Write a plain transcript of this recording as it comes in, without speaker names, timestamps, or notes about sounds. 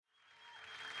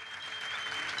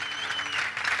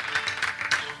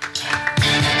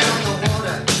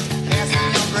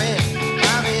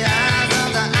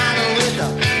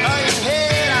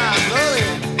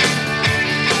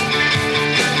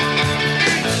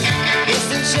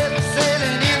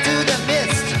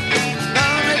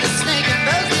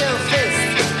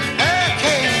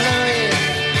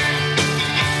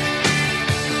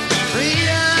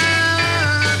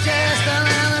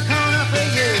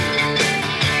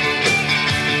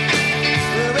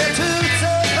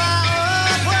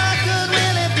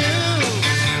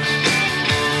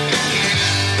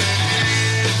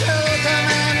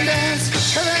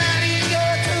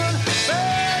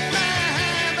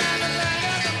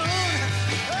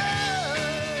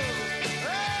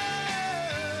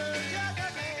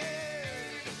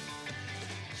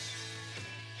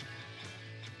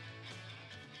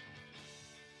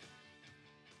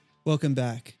Welcome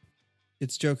back.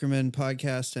 It's Jokerman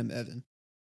Podcast. I'm Evan.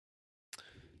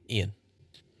 Ian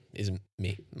is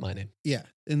my name. Yeah,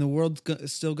 and the world's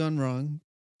still gone wrong.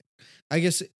 I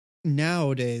guess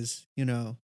nowadays,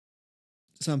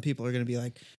 some people are going to be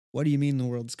like, what do you mean the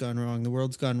world's gone wrong? The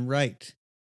world's gone right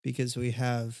because we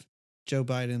have Joe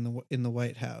Biden in the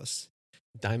White House.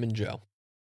 Diamond Joe.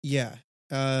 Yeah.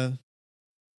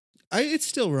 It's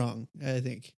still wrong, I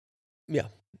think. Yeah,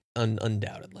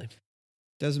 undoubtedly.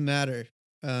 Doesn't matter.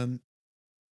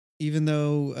 Even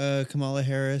though Kamala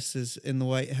Harris is in the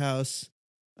White House,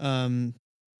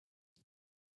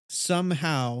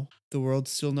 somehow the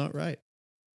world's still not right.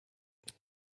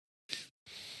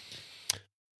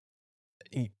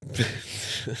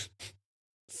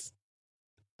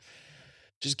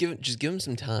 Just give him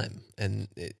some time, and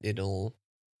it'll.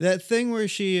 That thing where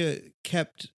she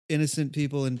kept innocent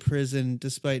people in prison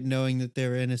despite knowing that they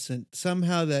were innocent.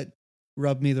 Somehow that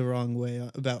rubbed me the wrong way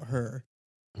about her.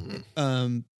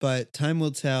 Mm-hmm. But time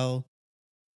will tell.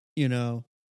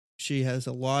 She has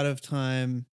a lot of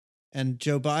time, and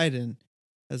Joe Biden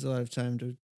has a lot of time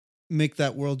to make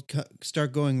that world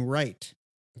start going right.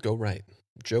 Go right.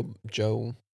 Joe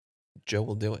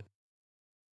will do it.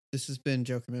 This has been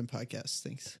Jokerman Podcast.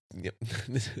 Thanks. Yep.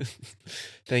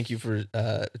 Thank you for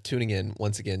tuning in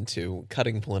once again to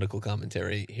Cutting Political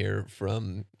Commentary here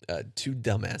from two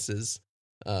dumbasses,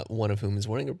 one of whom is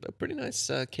wearing a pretty nice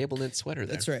cable knit sweater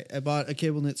there. That's right. I bought a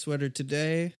cable knit sweater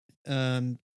today.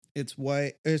 It's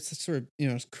white. It's sort of,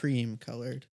 it's cream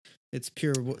colored. It's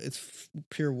pure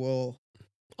wool.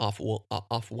 Off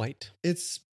white.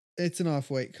 It's an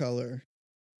off-white color.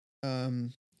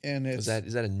 And is that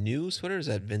a new sweater or is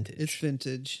that vintage? It's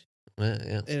vintage.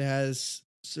 Yeah. It has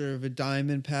sort of a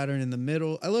diamond pattern in the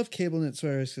middle. I love cable knit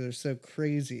sweaters because they're so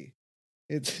crazy.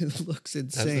 It looks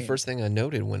insane. That was the first thing I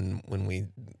noted when we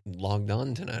logged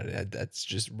on tonight. That's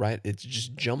just right. It's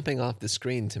just jumping off the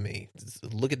screen to me.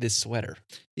 Look at this sweater.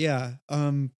 Yeah.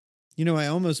 I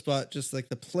almost bought just like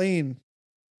the plain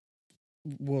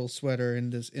wool sweater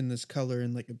in this color,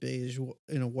 in like a beige,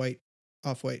 in a white,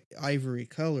 off-white ivory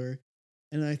color.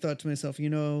 And I thought to myself,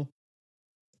 a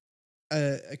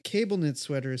cable knit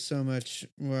sweater is so much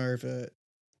more of a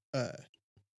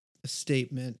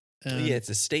statement. Yeah, it's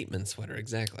a statement sweater,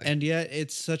 exactly. And yet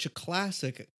it's such a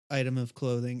classic item of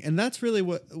clothing. And that's really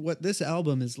what this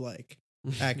album is like,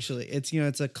 actually.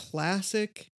 It's a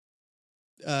classic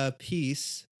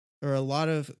piece, or a lot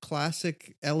of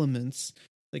classic elements,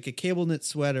 like a cable knit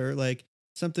sweater, like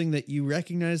something that you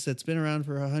recognize that's been around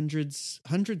for hundreds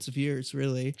of years,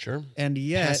 really. Sure. And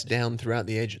yet passed down throughout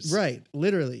the ages. Right.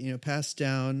 Literally, passed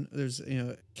down. There's,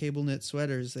 cable knit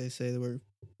sweaters, they say, that were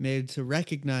made to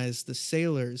recognize the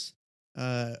sailors'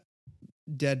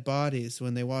 dead bodies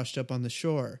when they washed up on the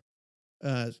shore.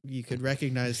 You could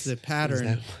recognize the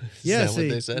pattern. Is that what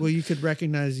they said? Well, you could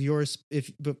recognize yours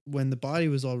but when the body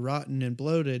was all rotten and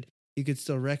bloated, you could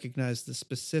still recognize the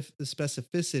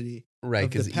specificity. Right,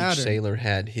 because each sailor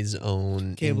had his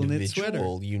own cable knit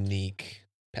individual, sweater. Unique.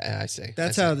 I see.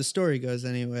 That's how the story goes,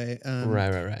 anyway.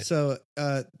 Right. So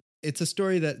it's a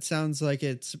story that sounds like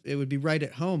it would be right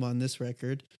at home on this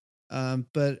record,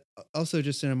 but also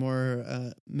just in a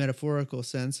more metaphorical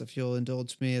sense, if you'll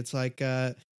indulge me. It's like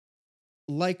the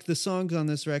songs on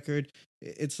this record.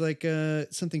 It's like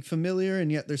something familiar,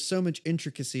 and yet there's so much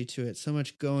intricacy to it, so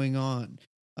much going on.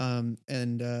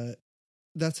 And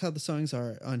that's how the songs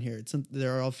are on here.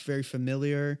 They're all very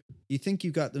familiar. You think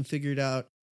you got them figured out,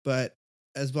 but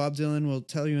as Bob Dylan will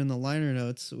tell you in the liner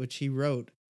notes, which he wrote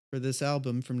for this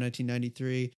album from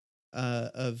 1993,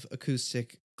 of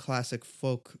acoustic classic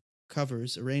folk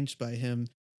covers arranged by him,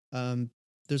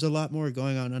 there's a lot more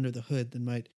going on under the hood than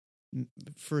might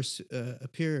first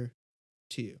appear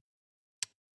to you.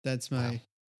 That's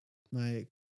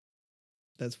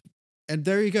and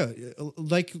there you go.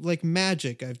 Like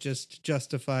magic, I've just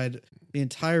justified the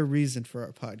entire reason for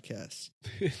our podcast.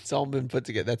 It's all been put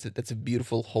together. That's a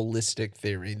beautiful holistic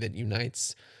theory that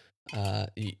unites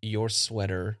your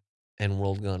sweater and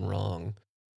World Gone Wrong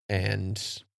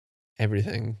and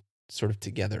everything sort of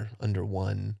together under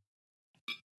one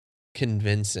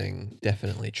convincing,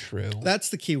 definitely true. That's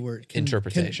the key word.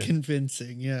 Interpretation.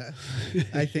 Convincing, yeah.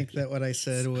 I think that what I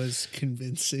said was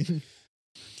convincing.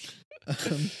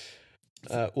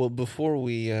 Well, before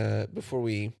we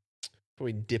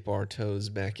dip our toes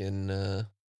back into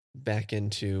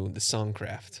the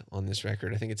songcraft on this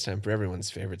record, I think it's time for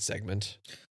everyone's favorite segment,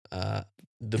 the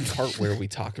part where we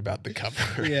talk about the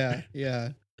cover. Yeah.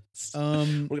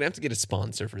 We're gonna have to get a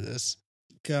sponsor for this.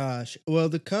 Gosh, well,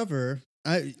 the cover.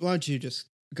 Why don't you just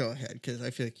go ahead, because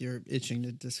I feel like you're itching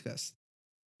to discuss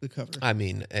the cover. I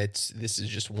mean, this is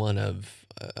just one of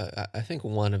I think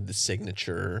one of the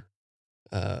signature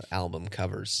album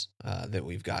covers that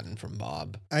we've gotten from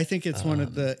Bob. I think it's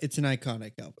it's an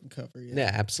iconic album cover.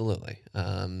 Yeah, absolutely.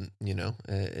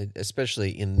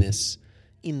 Especially in this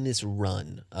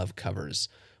run of covers,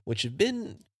 which have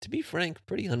been, to be frank,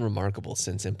 pretty unremarkable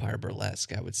since Empire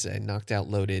Burlesque. I would say Knocked Out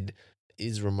Loaded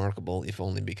is remarkable, if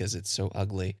only because it's so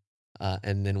ugly.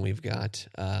 And then we've got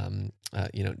Down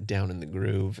in the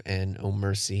Groove and Oh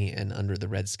Mercy and Under the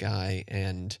Red Sky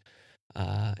and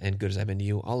Good as I've Been to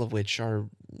You, all of which are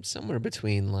somewhere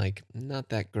between like not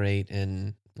that great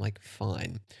and like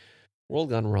fine. World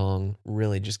Gone Wrong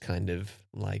really just kind of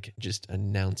like just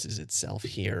announces itself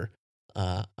here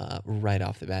right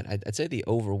off the bat. I'd say the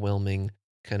overwhelming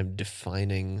kind of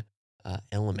defining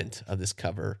element of this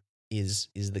cover is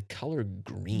the color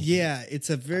green. Yeah, it's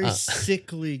a very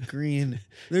sickly green.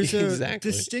 There's a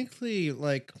distinctly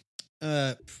like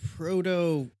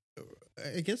proto,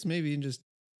 I guess maybe just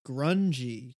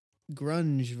grunge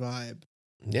vibe.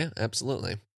 Yeah,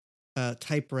 absolutely.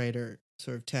 Typewriter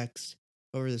sort of text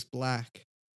over this black,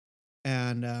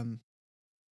 and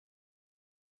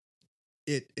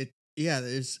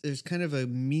there's kind of a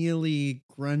mealy,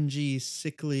 grungy,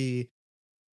 sickly,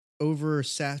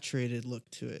 oversaturated look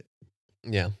to it.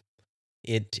 Yeah,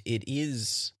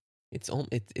 it's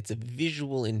a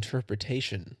visual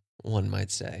interpretation, one might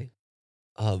say,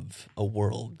 of a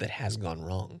world that has gone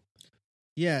wrong.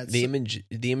 Yeah, the image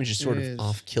is sort of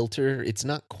off kilter. It's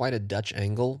not quite a Dutch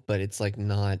angle, but it's like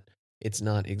not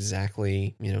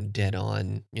exactly dead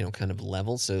on kind of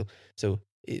level. So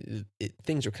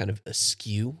things are kind of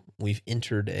askew. We've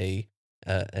entered a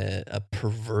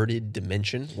perverted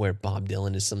dimension where Bob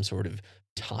Dylan is some sort of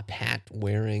top hat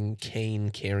wearing, cane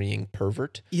carrying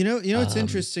pervert. What's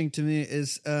interesting to me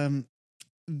is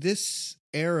this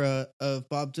era of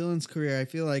Bob Dylan's career, I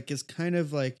feel like, is kind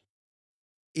of like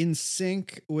in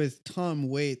sync with Tom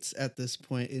Waits at this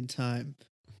point in time.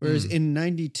 Whereas in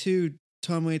 92,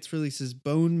 Tom Waits releases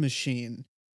Bone Machine.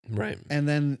 Right. And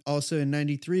then also in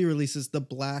 93 releases The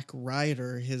Black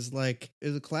Rider, is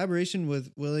a collaboration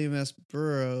with William S.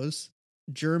 Burroughs,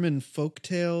 German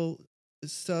folktale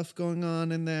stuff going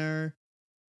on in there.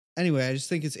 Anyway, I just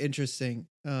think it's interesting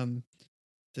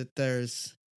that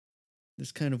there's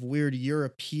this kind of weird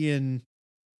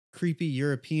creepy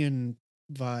European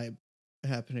vibe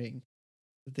happening.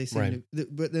 That they seem to,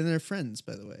 but then they're friends,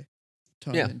 by the way,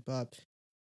 Tom and Bob.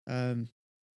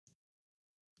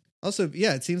 Also,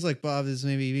 yeah, it seems like Bob is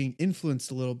maybe being influenced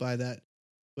a little by that,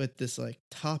 with this like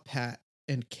top hat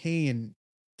and cane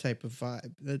type of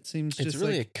vibe. That seems it's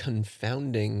really a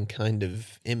confounding kind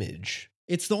of image.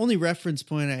 It's the only reference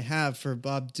point I have for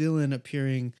Bob Dylan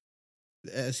appearing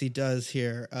as he does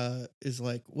here, is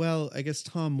like, well, I guess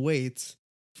Tom Waits,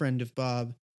 friend of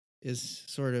Bob, is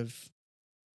sort of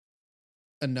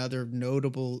another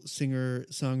notable singer,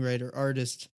 songwriter,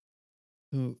 artist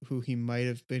who he might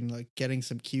have been like getting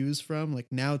some cues from. Like,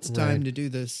 now it's time to do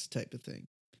this type of thing.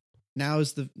 Now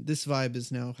this vibe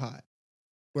is now hot.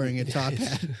 Wearing a top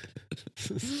hat.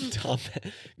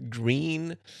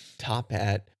 Green top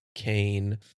hat,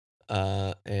 cane,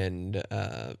 and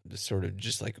sort of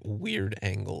just like weird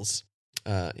angles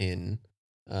in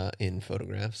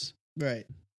photographs. Right.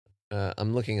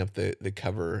 I'm looking up the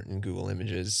cover in Google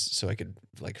Images so I could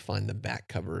like find the back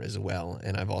cover as well,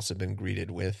 and I've also been greeted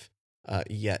with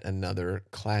yet another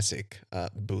classic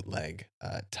bootleg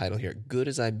title here: "Good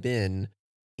as I've Been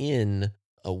in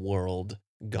a World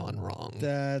Gone Wrong."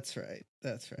 That's right.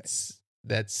 That's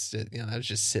I was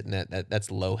just sitting at that. That's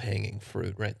low hanging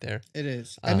fruit right there. It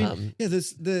is. I mean, yeah.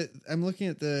 I'm looking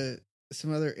at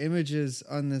some other images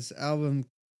on this album.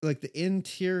 Like, the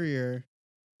interior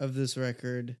of this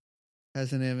record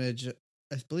has an image.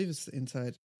 I believe it's the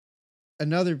inside.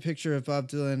 Another picture of Bob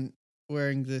Dylan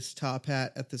wearing this top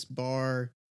hat at this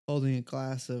bar, holding a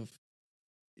glass of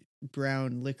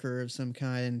brown liquor of some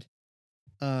kind.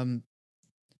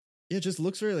 It just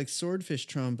looks very like Swordfish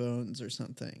trombones or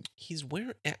something. He's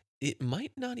wearing, it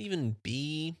might not even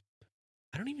be,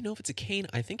 I don't even know if it's a cane.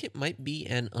 I think it might be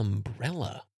an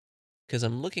umbrella, because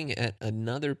I'm looking at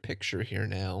another picture here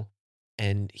now,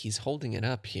 and he's holding it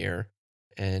up here.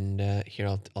 And here,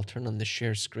 I'll turn on the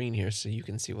share screen here so you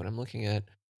can see what I'm looking at.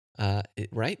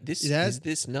 Right? Is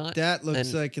this not? That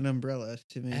looks like an umbrella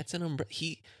to me. That's an umbrella.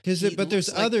 But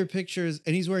there's other pictures,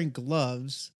 and he's wearing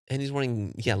gloves. And he's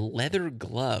wearing leather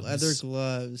gloves. Leather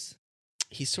gloves.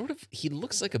 he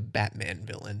looks like a Batman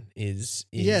villain. Is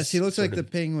Yes, he looks sort like the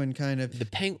of Penguin kind of. the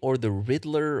Peng or the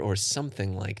Riddler or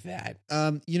something like that.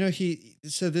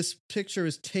 So this picture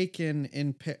was taken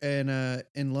in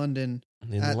London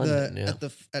In London, yeah.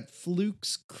 at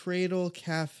Fluke's Cradle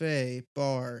Cafe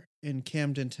bar in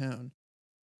Camden Town,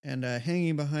 and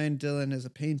hanging behind Dylan is a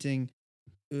painting,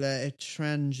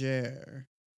 L'Étranger.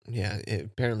 Yeah,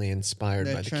 apparently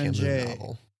inspired by the Camus L'Étranger.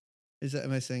 novel.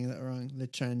 Am I saying that wrong?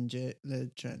 L'Étranger.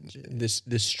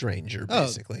 The Stranger,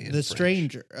 basically. The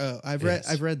Stranger. Oh, I've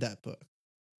read that book.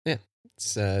 Yeah,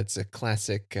 it's a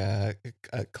classic, by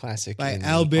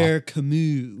Albert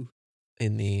Camus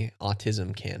in the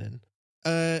autism canon.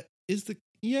 Yeah.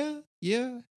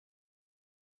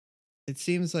 It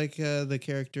seems like the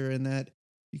character in that,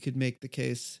 you could make the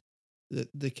case that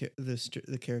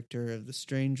the character of the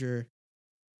Stranger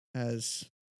has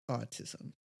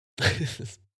autism.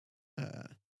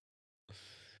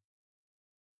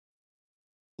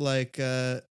 Like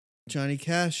Johnny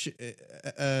Cash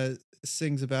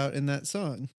sings about in that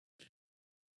song.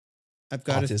 I've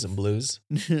got Autism Blues.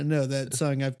 No, that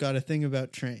song "I've Got a Thing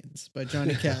About Trains" by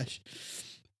Johnny Cash.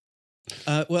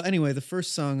 Well, anyway, the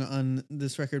first song on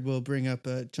this record will bring up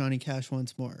Johnny Cash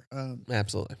once more.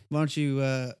 Absolutely. Why don't you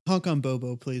honk on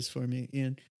Bobo, please, for me,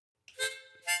 Ian?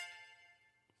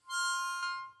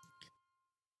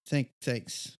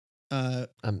 Thanks.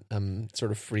 I'm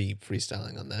sort of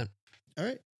freestyling on that. All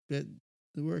right, it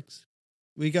works.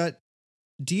 We got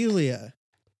Delia.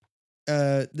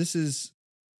 This is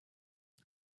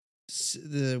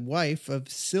the wife of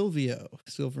Silvio,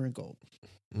 Silver and Gold.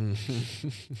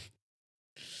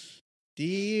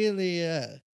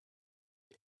 Delia.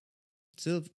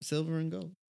 Silver and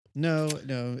Gold. No,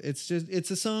 it's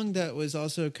a song that was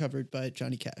also covered by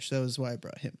Johnny Cash. That was why I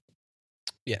brought him.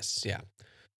 Yes, yeah.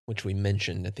 Which we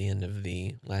mentioned at the end of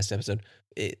the last episode.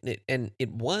 It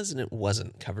was and it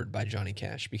wasn't covered by Johnny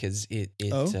Cash, because it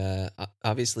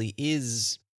obviously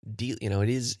is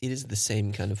it is the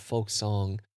same kind of folk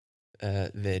song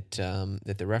that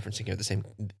they're referencing here.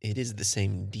 It is the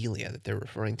same Delia that they're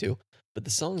referring to, but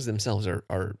the songs themselves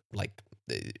are like,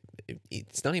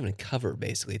 it's not even a cover.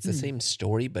 Basically, it's the same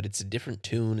story, but it's a different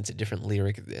tune. It's a different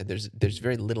lyric. There's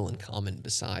very little in common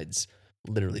besides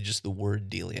literally just the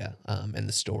word Delia and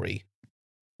the story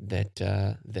that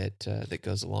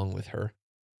goes along with her.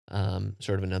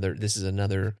 This is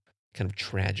another kind of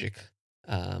tragic,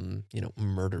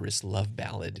 murderous love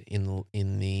ballad in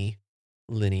the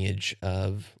lineage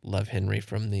of Love Henry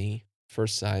from the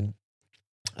first side.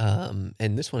 And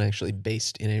this one actually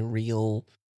based in a real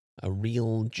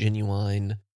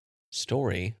genuine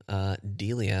story.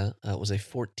 Delia was a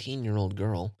 14-year-old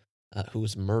girl who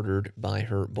was murdered by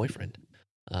her boyfriend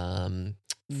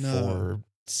for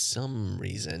some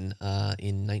reason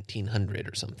in 1900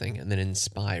 or something, and then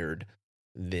inspired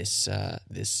this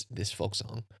folk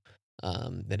song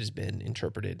that has been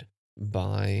interpreted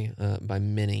by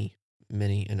many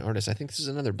an artist. I think this is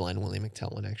another Blind Willie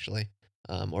McTell one, actually,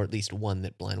 or at least one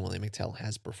that Blind Willie McTell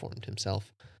has performed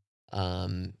himself.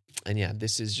 And yeah,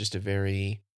 this is just a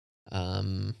very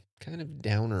kind of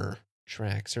downer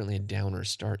track, certainly a downer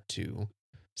start to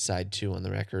side 2 on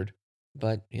the record.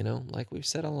 But, like we've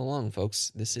said all along,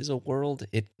 folks, this is a world,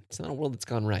 it's not a world that's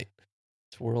gone right.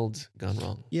 It's a world gone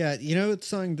wrong. Yeah, what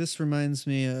song this reminds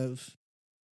me of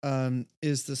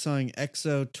is the song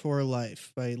 "EXO Tour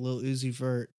Life" by Lil Uzi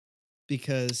Vert,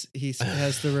 because he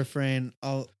has the refrain,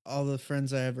 all the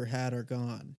friends I ever had are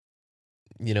gone.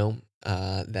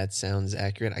 That sounds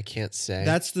accurate. I can't say.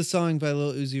 That's the song by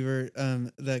Lil Uzi Vert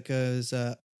that goes,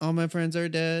 all my friends are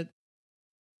dead,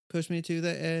 push me to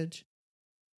the edge.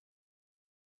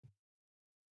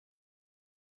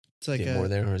 It's like more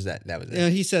there, or is that was it? Yeah,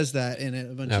 he says that in it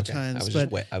a bunch of times.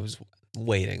 I was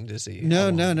waiting to see.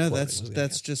 No.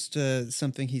 That's just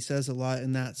something he says a lot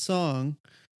in that song,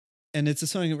 and it's a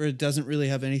song where it doesn't really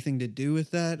have anything to do with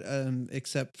that,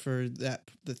 except for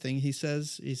the thing he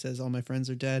says. He says, "All my friends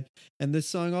are dead," and this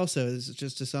song also is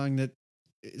just a song that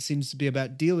seems to be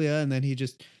about Delia, and then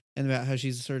and about how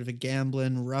she's sort of a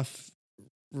gambling, rough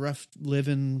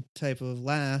living type of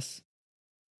lass.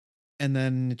 And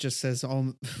then it just says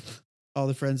all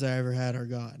the friends I ever had are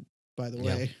gone, by the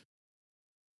way.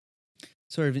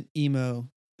 Sort of an emo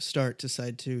start to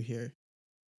side 2 here.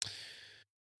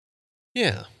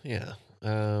 Yeah.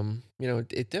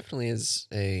 It definitely is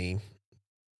a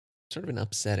sort of an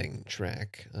upsetting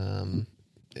track.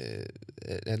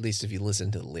 At least if you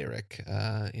listen to the lyric,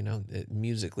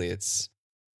 musically it's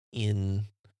in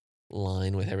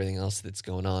line with everything else that's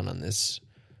going on this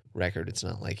record. It's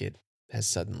not like it has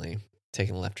suddenly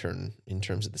taken a left turn in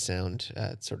terms of the sound.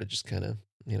 It's sort of just kind of,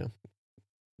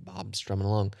 Bob strumming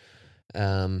along.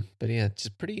 But yeah,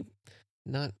 just pretty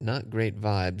not great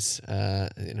vibes.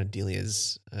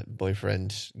 Delia's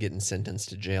boyfriend getting sentenced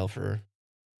to jail for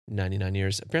 99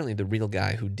 years. Apparently, the real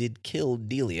guy who did kill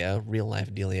Delia, real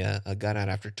life Delia, got out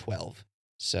after 12.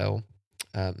 So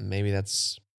maybe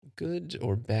that's good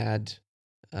or bad,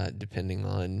 depending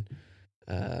on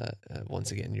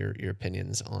once again your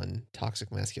opinions on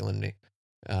toxic masculinity.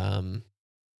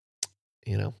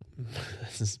 You know,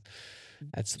 that's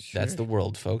Sure. the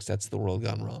world, folks. That's the world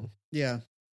gone wrong. Yeah.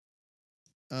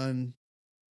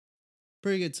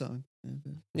 Pretty good song.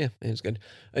 Yeah, it was good.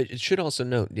 It should also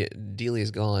note, Delia's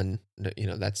Gone,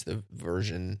 that's the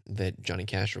version that Johnny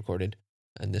Cash recorded,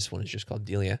 and this one is just called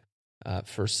Delia.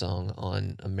 First song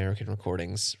on American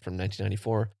Recordings from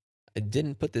 1994. I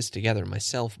didn't put this together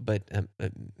myself, but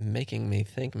making me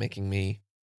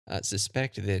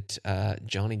suspect that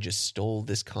Johnny just stole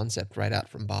this concept right out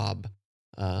from Bob,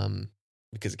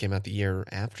 because it came out the year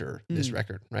after this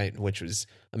record, right? Which was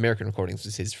American Recordings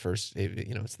was his first.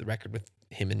 It's the record with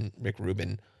him and Rick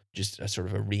Rubin, just a sort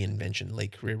of a reinvention,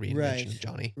 late career reinvention of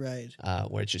Johnny, right?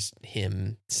 Where it's just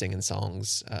him singing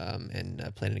songs and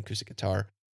playing an acoustic guitar,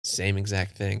 same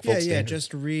exact thing. Folk standard.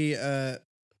 Just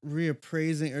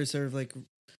reappraising or sort of like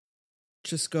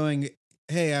just going,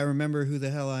 hey, I remember who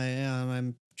the hell I am.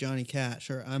 I'm Johnny Cash,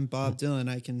 or I'm Bob Dylan.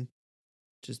 I can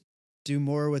just do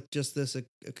more with just this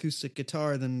acoustic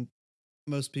guitar than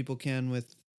most people can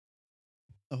with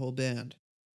a whole band.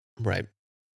 Right.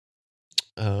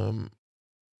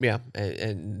 Yeah,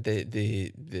 and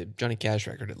the Johnny Cash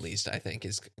record, at least, I think,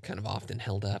 is kind of often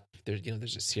held up.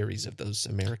 There's a series of those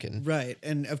American right,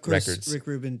 and of course records. Rick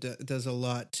Rubin does a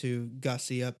lot to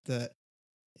gussy up that.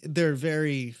 They're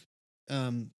very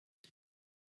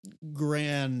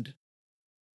grand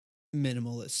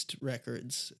minimalist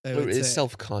records. It's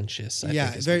self-conscious. I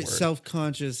think is very the word.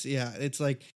 Self-conscious. Yeah, it's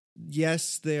like,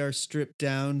 yes, they are stripped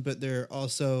down, but they're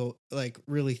also like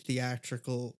really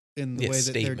theatrical in the way that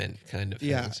statement kind of things.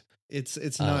 Yeah,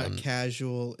 it's not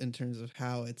casual in terms of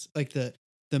how it's like the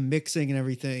mixing and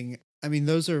everything. I mean,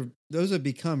 those have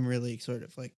become really sort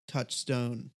of like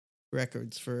touchstone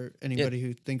records for anybody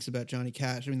who thinks about Johnny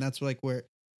Cash. I mean, that's like where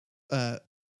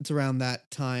it's around that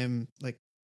time, like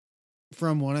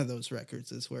from one of those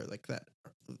records is where like that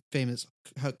famous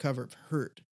cover of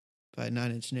Hurt by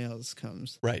Nine Inch Nails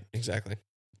comes. Right, exactly.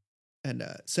 And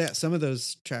so yeah, some of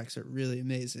those tracks are really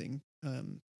amazing.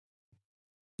 When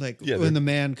the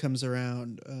man comes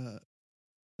around,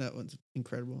 that one's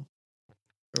incredible.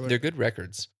 They're good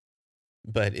records,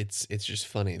 but it's just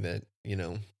funny that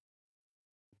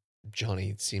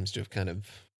Johnny seems to have kind of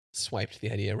swiped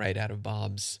the idea right out of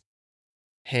Bob's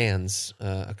hands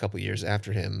a couple years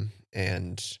after him,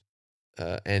 and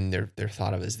they're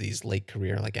thought of as these late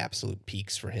career like absolute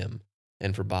peaks for him,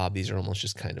 and for Bob these are almost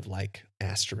just kind of like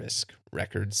asterisk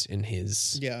records in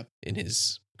his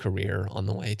career on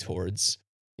the way towards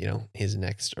his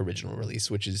next original release,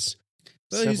 which is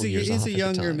several years off. He's a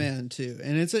younger man too,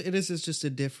 and it is just a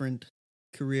different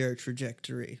career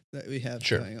trajectory that we have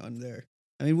going on there.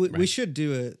 I mean, we should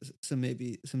do some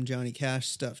Johnny Cash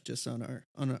stuff just on our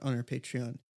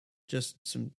Patreon, just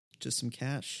some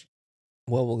cash.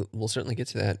 Well, we'll certainly get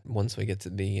to that once we get to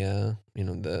the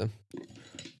the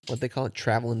what they call it,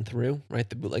 traveling through, right?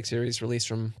 The bootleg series released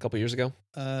from a couple years ago.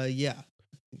 Yeah,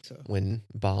 I think so. When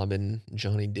Bob and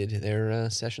Johnny did their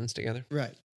sessions together.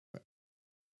 Right.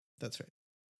 That's right.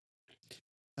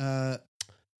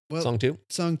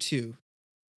 Song two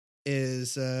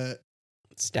is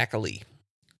Stack-a-Lee.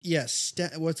 Yes,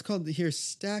 what's called here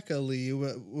Stack-a-Lee,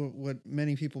 what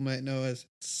many people might know as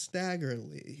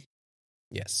Stagger-Lee.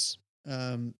 Yes.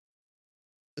 The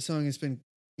song has been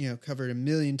covered a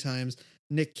million times.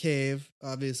 Nick Cave,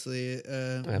 obviously,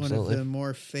 one of the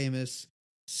more famous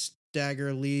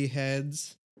Stagger-Lee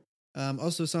heads.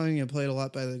 Also, a song played a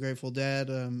lot by the Grateful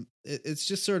Dead. It's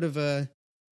just sort of a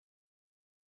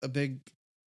big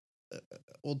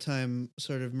old time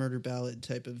sort of murder ballad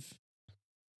type of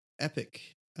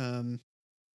epic.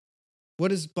 What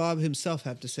does Bob himself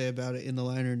have to say about it in the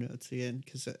liner notes again?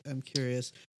 Because I'm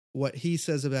curious what he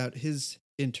says about his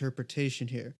interpretation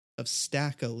here of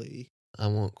Stack-a-Lee. I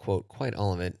won't quote quite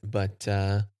all of it, but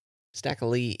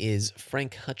Stack-a-Lee is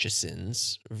Frank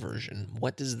Hutchison's version.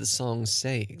 What does the song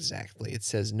say exactly? It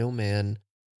says, "No man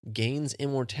gains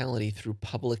immortality through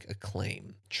public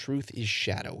acclaim. Truth is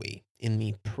shadowy. In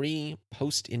the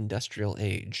pre-post-industrial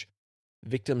age,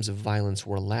 victims of violence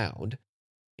were allowed.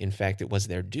 In fact, it was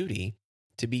their duty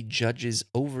to be judges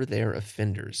over their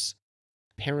offenders.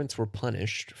 Parents were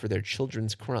punished for their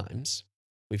children's crimes.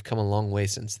 We've come a long way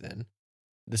since then.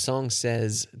 The song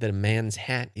says that a man's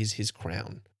hat is his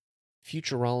crown.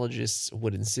 Futurologists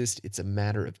would insist it's a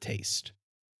matter of taste.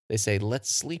 They say, let's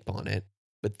sleep on it,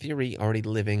 but theory already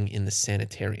living in the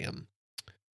sanitarium.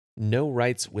 No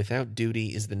rights without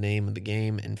duty is the name of the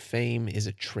game, and fame is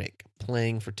a trick.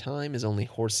 Playing for time is only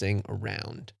horsing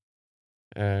around.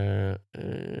 It's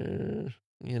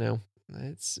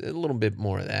a little bit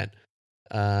more of that.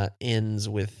 Ends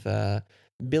with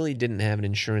Billy didn't have an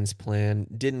insurance plan,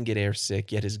 didn't get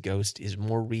airsick, yet his ghost is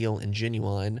more real and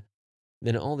genuine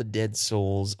than all the dead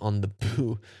souls on the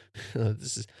boo.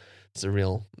 It's a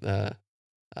real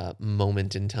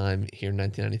moment in time here in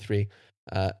 1993.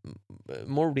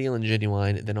 More real and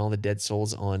genuine than all the dead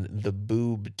souls on the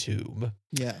boob tube.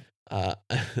 Yeah.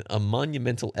 A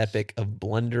monumental epic of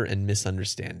blunder and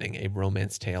misunderstanding, a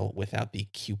romance tale without the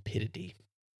cupidity.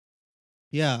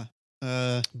 Yeah.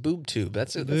 Boob tube.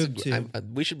 Boob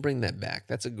tube. We should bring that back.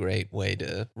 That's a great way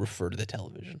to refer to the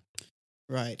television.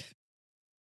 Right.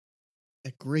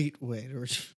 A great way to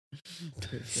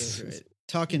right.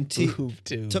 Talking Boob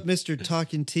tube. Mr.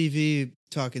 Talking TV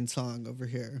talking song over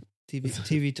here.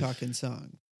 TV talking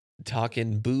song.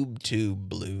 Talking boob tube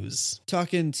blues.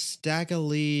 Talking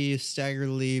staggerly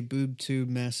boob tube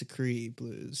massacre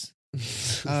blues.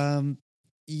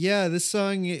 Yeah, this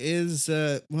song is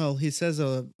he says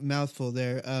a mouthful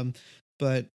there.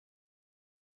 But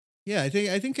yeah, I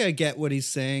think I get what he's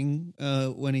saying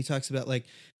when he talks about, like,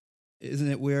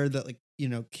 isn't it weird that, like,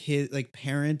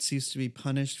 parents used to be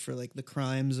punished for, like, the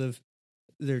crimes of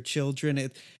their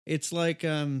children. It's like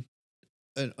an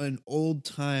old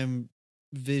time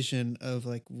vision of,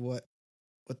 like, what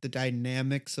the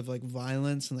dynamics of, like,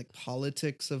 violence and, like,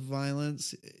 politics of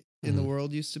violence in the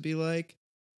world used to be like.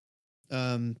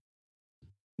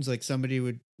 It's like somebody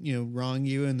would, wrong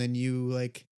you, and then you,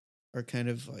 like, are kind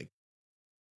of like,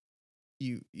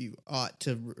 you ought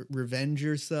to revenge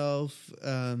yourself.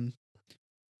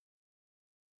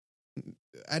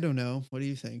 I don't know. What do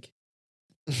you think?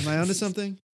 Am I onto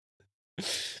something?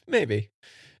 Maybe.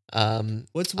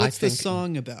 What's the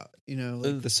song about?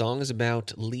 The song is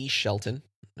about Lee Shelton,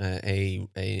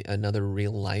 another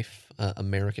real life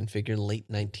American figure, late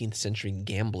 19th century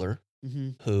gambler,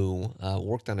 who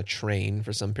worked on a train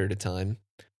for some period of time,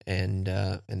 and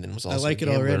then was also I like it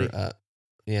already.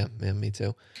 Yeah, me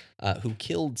too. Who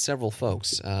killed several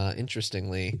folks.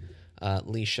 Interestingly,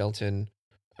 Lee Shelton.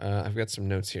 I've got some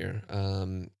notes here.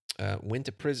 Went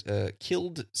to prison,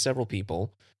 killed several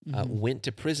people, went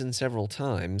to prison several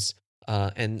times,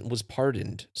 and was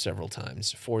pardoned several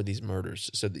times for these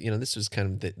murders. So, this was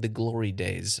kind of the glory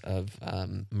days of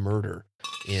murder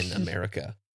in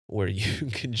America, where you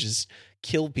could just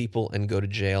kill people and go to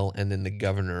jail, and then the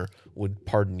governor would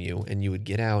pardon you, and you would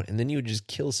get out, and then you would just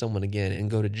kill someone again and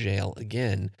go to jail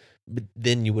again, but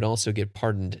then you would also get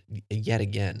pardoned yet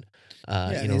again.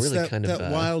 Really that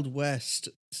Wild West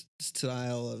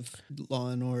style of Law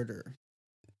and Order.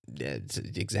 Yeah,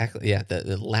 exactly. Yeah,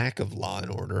 the lack of law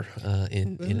and order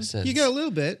in a sense. You get a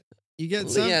little bit. You get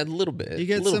some. Yeah, a little bit. You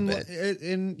get some,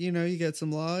 and you get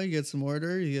some law. You get some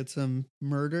order. You get some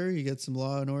murder. You get some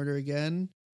law and order again.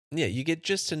 Yeah, you get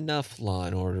just enough law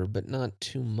and order, but not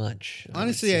too much.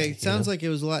 Honestly, it sounds like it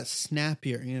was a lot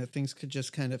snappier. Things could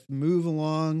just kind of move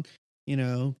along.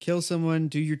 Kill someone,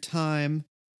 do your time.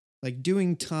 Like,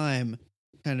 doing time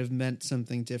kind of meant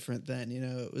something different then.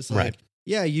 It was like,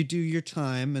 yeah, you do your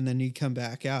time and then you come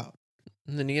back out.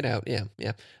 And then you get out. Yeah,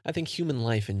 yeah. I think human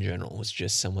life in general was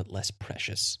just somewhat less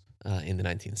precious in the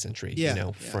 19th century.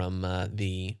 Yeah, from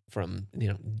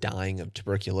dying of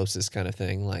tuberculosis kind of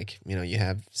thing. Like, you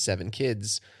have 7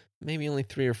 kids, maybe only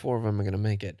 3 or 4 of them are going to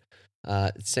make it.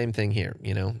 Same thing here.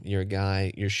 You're a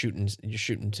guy, you're shooting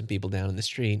some people down in the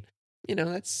street.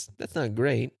 That's not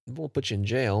great. We'll put you in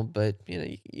jail, but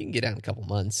you can get out in a couple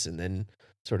months and then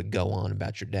sort of go on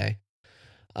about your day.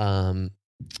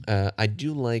 I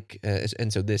do like,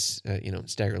 and so this,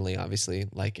 Staggerly, obviously,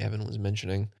 like Evan was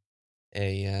mentioning,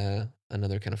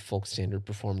 another kind of folk standard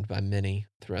performed by many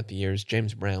throughout the years.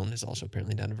 James Brown has also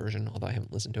apparently done a version, although I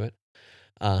haven't listened to it.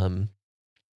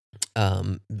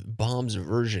 Bob's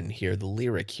version here, the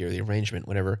lyric here, the arrangement,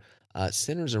 whatever,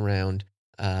 centers around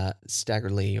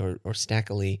Staggerly or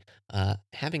Stackley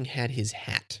having had his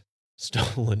hat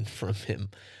stolen from him.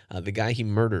 The guy he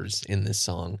murders in this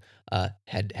song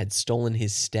had stolen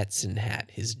his Stetson hat,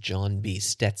 his John B.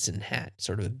 Stetson hat,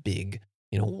 sort of a big,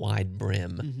 wide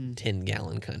brim,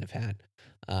 10-gallon kind of hat.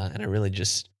 And I really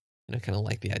just, kind of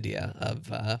like the idea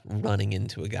of running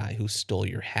into a guy who stole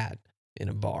your hat in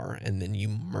a bar and then you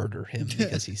murder him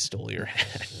because he stole your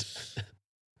hat.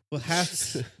 Well,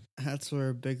 hats were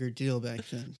a bigger deal back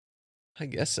then. I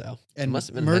guess so. And must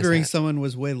have been murdering nice someone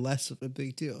was way less of a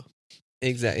big deal.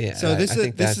 Exactly. Yeah. So I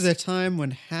think this is that's a time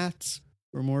when hats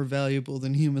were more valuable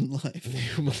than human life.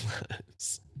 human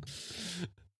lives.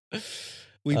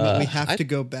 We have to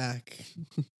go back.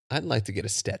 I'd like to get a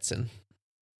Stetson.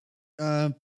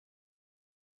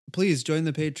 Please join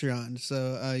the Patreon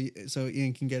so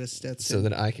Ian can get a Stetson, so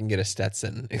that I can get a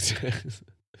Stetson.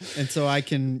 and so I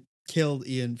can kill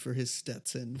Ian for his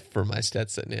Stetson. For my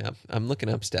Stetson, yeah. I'm looking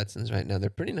up Stetsons right now. They're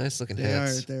pretty nice looking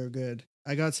hats. They're good.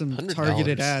 I got some $100.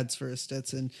 targeted ads for a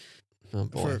Stetson Oh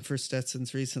boy. for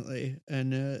Stetsons recently,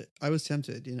 and I was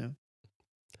tempted.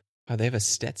 Oh, they have a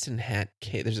Stetson hat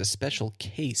case. There's a special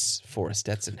case for a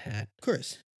Stetson hat. Of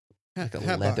course, Like a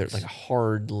hat leather, box. like a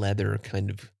hard leather kind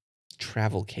of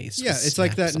travel case. Yeah, with it's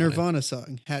like that snaps on it. Nirvana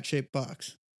song, Hat Shaped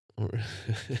Box.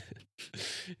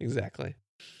 Exactly.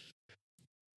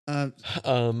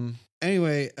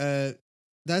 Anyway,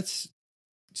 that's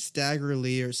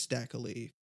Staggerly or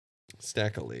Stackily.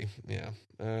 Stackily, yeah.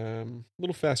 A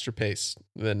little faster pace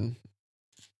than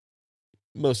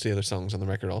most of the other songs on the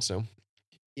record also.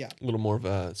 Yeah. A little more of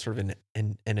a sort of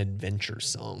an adventure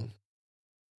song.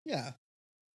 Yeah.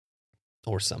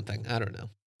 Or something. I don't know.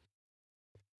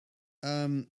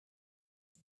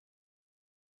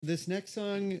 This next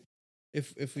song,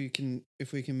 if we can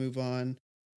move on,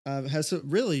 has some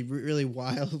really, really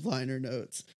wild liner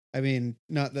notes. I mean,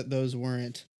 not that those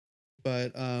weren't,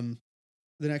 but the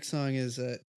next song is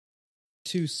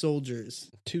Two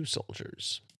Soldiers. Two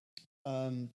Soldiers.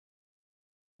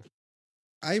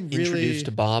 I really introduced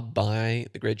to Bob by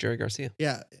the great Jerry Garcia.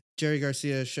 Yeah, Jerry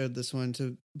Garcia showed this one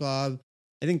to Bob.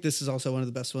 I think this is also one of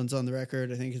the best ones on the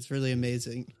record. I think it's really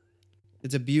amazing.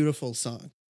 It's a beautiful song.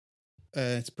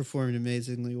 It's performed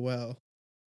amazingly well.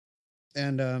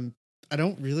 And I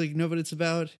don't really know what it's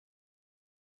about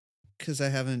because I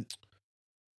haven't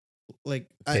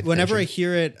whenever I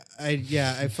hear it,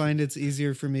 I find it's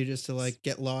easier for me just to like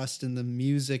get lost in the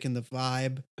music and the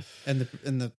vibe and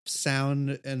the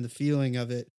sound and the feeling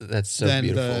of it. That's so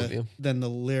beautiful of you. Than the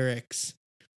lyrics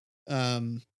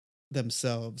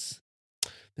themselves.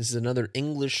 This is another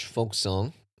English folk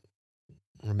song.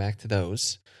 We're back to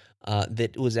those.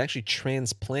 That was actually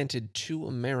transplanted to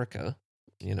America,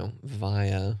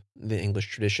 via the English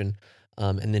tradition.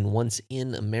 And then once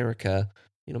in America,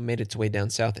 made its way down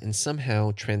south and somehow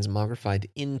transmogrified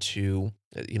into,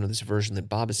 this version that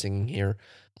Bob is singing here,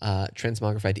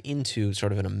 transmogrified into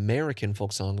sort of an American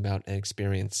folk song about an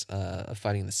experience of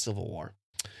fighting the Civil War.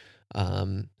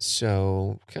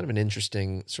 So kind of an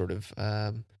interesting sort of,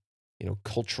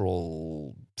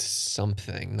 cultural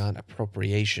something, not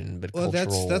appropriation, but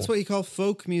cultural. That's what you call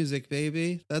folk music,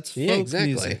 baby. That's folk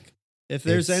music. If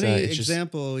there's any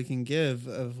example we can give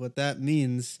of what that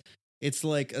means, it's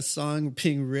like a song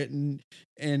being written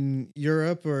in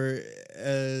Europe or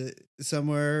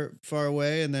somewhere far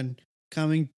away and then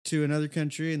coming to another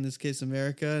country, in this case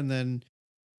America, and then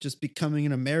just becoming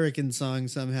an American song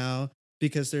somehow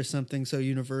because there's something so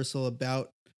universal about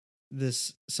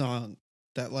this song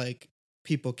that like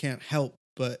people can't help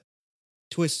but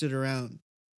twist it around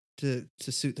to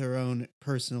suit their own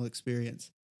personal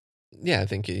experience. Yeah, I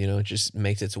think it just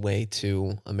makes its way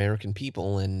to American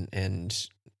people, and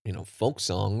folk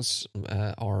songs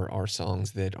are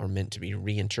songs that are meant to be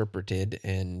reinterpreted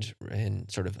and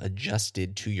sort of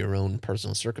adjusted to your own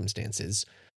personal circumstances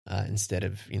instead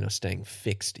of staying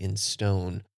fixed in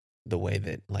stone the way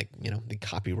that the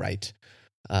copyright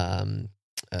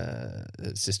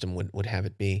system would have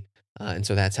it be. And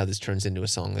so that's how this turns into a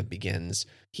song that begins,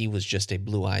 "He was just a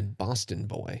blue-eyed Boston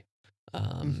boy.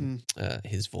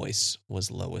 His voice was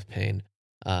low with pain."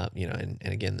 And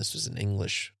again, this was an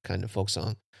English kind of folk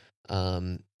song.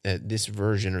 This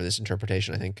version or this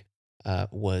interpretation, I think,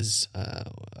 was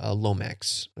a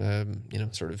Lomax,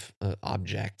 sort of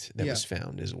object that was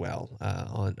found as well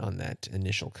on that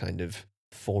initial kind of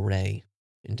foray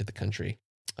into the country.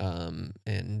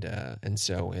 And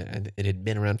so it had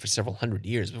been around for several hundred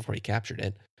years before he captured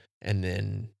it. And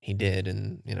then he did,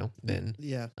 and then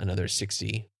another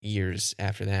 60 years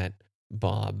after that,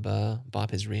 Bob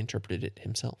has reinterpreted it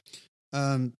himself.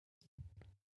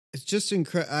 It's just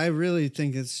incredible. I really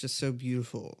think it's just so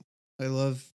beautiful. I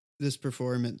love this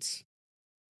performance.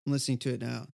 I'm listening to it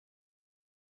now.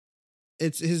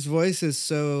 His voice is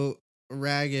so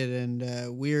ragged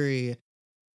and weary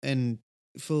and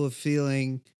full of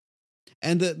feeling,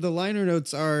 and the liner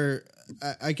notes are.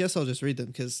 I guess I'll just read them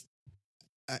because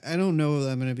I don't know that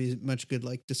I'm going to be much good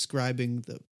like describing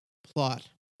the plot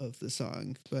of the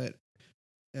song, but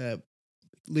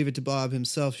leave it to Bob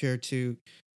himself here to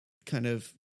kind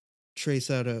of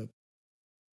trace out a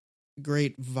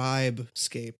great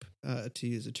vibe-scape, to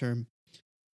use a term.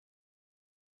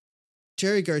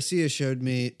 Jerry Garcia showed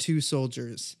me Two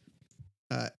Soldiers.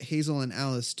 Hazel and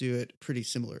Alice do it pretty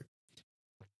similar.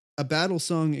 A battle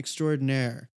song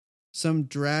extraordinaire. Some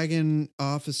dragon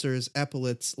officer's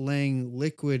epaulets laying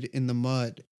liquid in the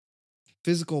mud.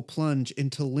 Physical plunge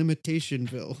into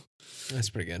Limitationville.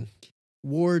 That's pretty good.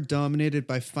 War dominated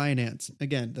by finance.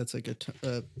 Again, that's like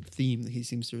a theme that he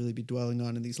seems to really be dwelling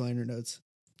on in these liner notes.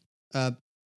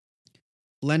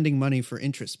 Lending money for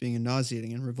interest being a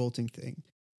nauseating and revolting thing.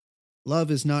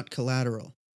 Love is not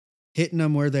collateral. Hitting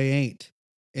them where they ain't,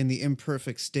 in the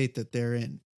imperfect state that they're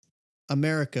in.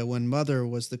 America, when mother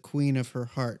was the queen of her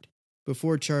heart,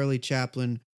 before Charlie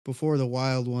Chaplin, before the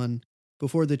Wild One,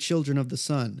 before the Children of the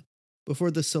Sun,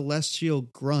 before the celestial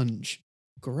grunge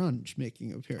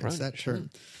making appearance, that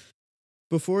term.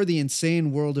 Before the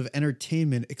insane world of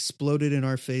entertainment exploded in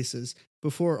our faces,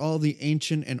 before all the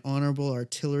ancient and honorable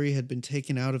artillery had been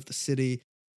taken out of the city,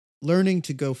 learning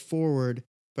to go forward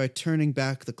by turning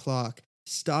back the clock,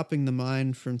 stopping the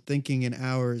mind from thinking in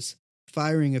hours,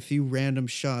 firing a few random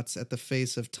shots at the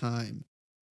face of time.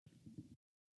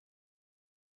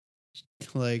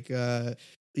 Like,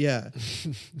 yeah.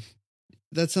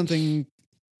 That's something,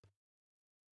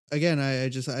 again,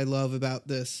 I love about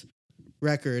this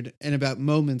record and about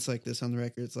moments like this on the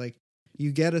record. It's like,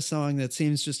 you get a song that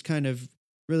seems just kind of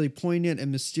really poignant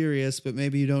and mysterious, but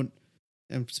maybe you don't,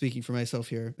 I'm speaking for myself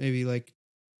here, maybe like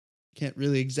can't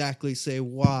really exactly say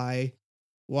why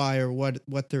or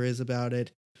what there is about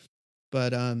it.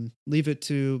 But leave it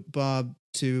to Bob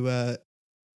to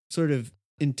sort of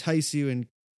entice you and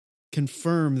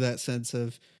confirm that sense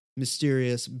of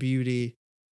mysterious beauty,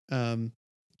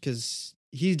 because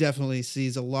he definitely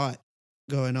sees a lot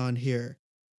going on here.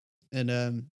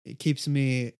 And it keeps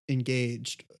me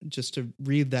engaged just to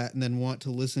read that and then want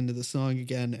to listen to the song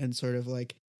again and sort of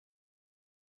like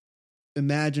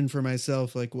imagine for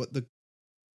myself like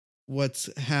what's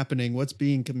happening, what's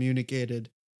being communicated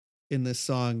in this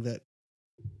song,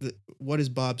 what is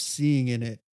Bob seeing in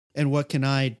it and what can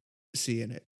I see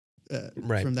in it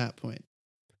from that point.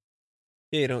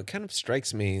 Yeah, it kind of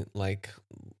strikes me like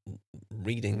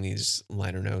reading these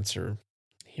liner notes or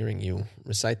hearing you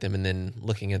recite them and then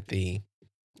looking at the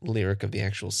lyric of the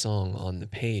actual song on the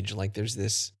page, like there's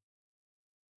this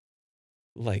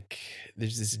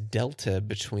delta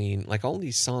between, like, all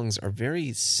these songs are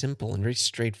very simple and very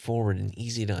straightforward and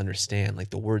easy to understand. Like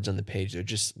the words on the page,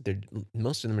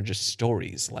 most of them are just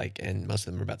stories, and most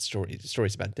of them are about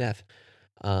stories about death.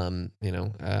 But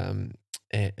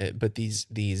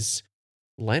these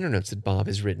liner notes that Bob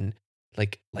has written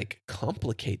like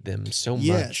complicate them so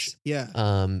much. Yeah.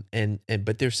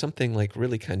 But there's something like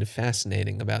really kind of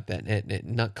fascinating about that, and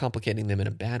not complicating them in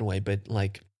a bad way, but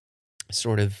like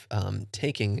sort of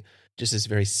taking just this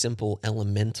very simple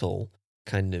elemental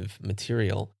kind of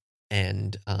material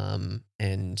and I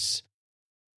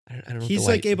don't know. He's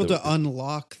like able to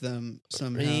unlock them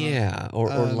somehow. Yeah, or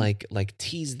like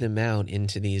tease them out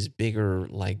into these bigger,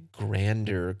 like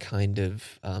grander kind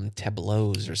of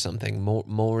tableaus or something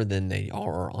more than they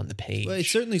are on the page. Well, it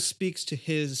certainly speaks to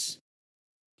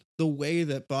the way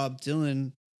that Bob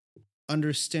Dylan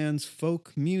understands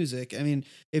folk music. I mean,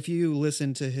 if you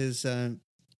listen to his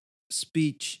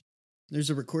speech, there's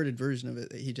a recorded version of it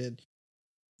that he did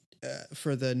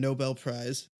for the Nobel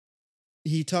Prize.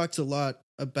 He talks a lot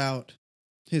about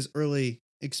his early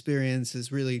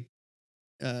experiences really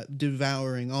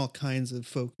devouring all kinds of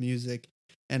folk music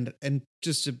and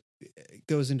just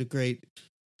goes into great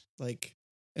like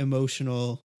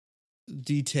emotional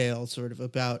detail sort of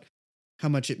about how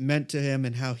much it meant to him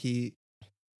and how he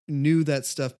knew that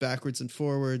stuff backwards and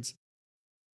forwards.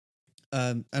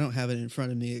 I don't have it in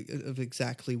front of me of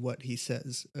exactly what he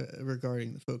says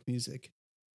regarding the folk music.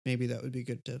 Maybe that would be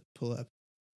good to pull up.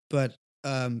 But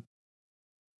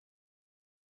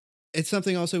it's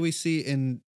something also we see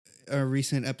in our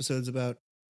recent episodes about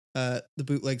the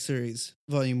Bootleg series,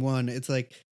 Volume 1. It's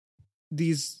like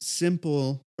these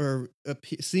simple or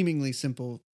seemingly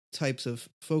simple types of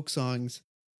folk songs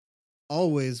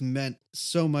always meant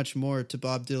so much more to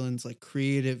Bob Dylan's like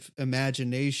creative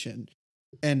imagination.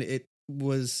 And it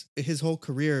was, his whole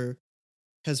career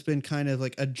has been kind of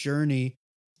like a journey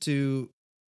to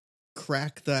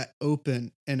crack that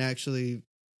open and actually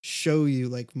show you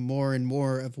like more and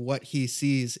more of what he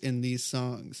sees in these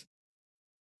songs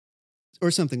or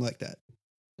something like that.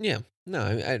 Yeah, no,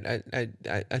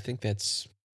 I think that's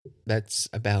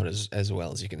about as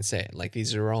well as you can say it. Like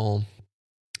these are all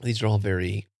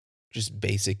very just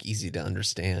basic, easy to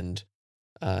understand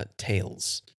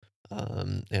tales,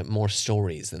 more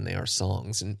stories than they are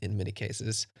songs in many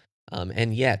cases,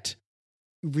 and yet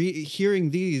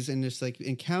hearing these and just like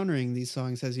encountering these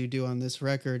songs as you do on this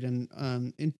record,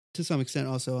 and to some extent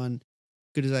also on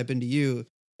Good As I've Been to You,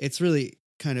 it's really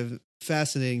kind of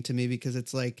fascinating to me because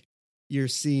it's like you're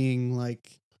seeing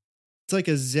like it's like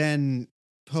a Zen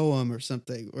poem or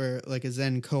something, or like a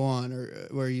Zen koan,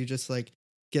 or where you just like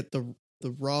get the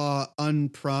raw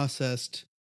unprocessed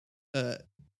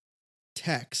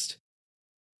text,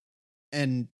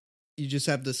 and you just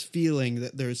have this feeling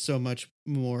that there's so much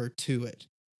more to it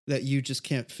that you just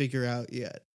can't figure out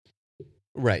yet.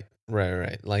 Right.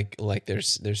 Like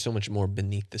there's so much more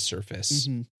beneath the surface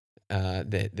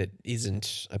that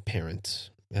isn't apparent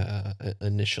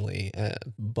initially,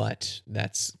 but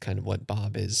that's kind of what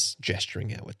Bob is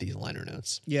gesturing at with these liner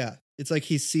notes. Yeah, it's like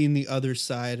he's seen the other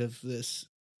side of this,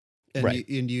 and right.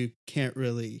 you can't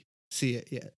really see it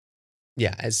yet.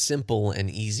 Yeah, as simple and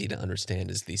easy to understand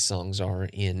as these songs are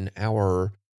in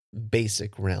our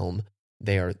basic realm,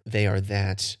 they are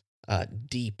that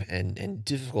deep and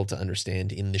difficult to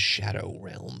understand in the shadow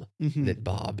realm that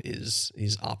Bob is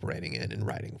operating in and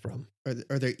writing from.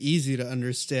 Are they easy to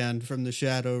understand from the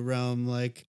shadow realm?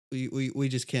 Like we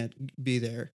just can't be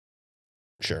there.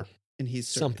 Sure. And he's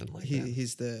something like that.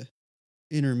 He's the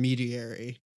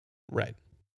intermediary. Right.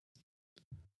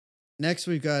 Next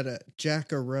we've got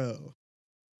Jack-A-Row.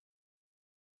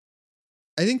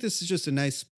 I think this is just a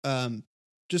nice,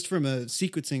 just from a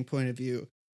sequencing point of view,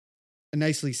 a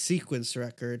nicely sequenced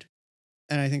record.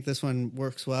 And I think this one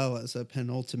works well as a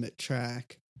penultimate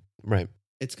track. Right.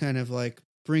 It's kind of like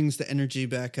brings the energy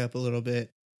back up a little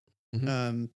bit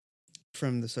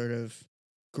from the sort of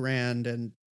grand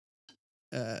and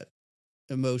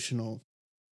emotional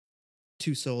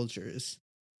Two Soldiers.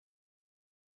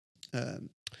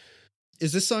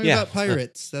 Is this song about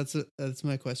pirates? That's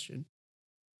my question.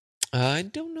 I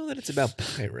don't know that it's about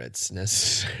pirates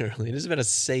necessarily. It is about a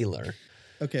sailor.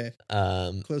 Okay.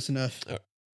 Close enough.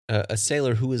 A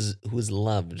sailor who was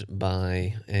loved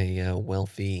by a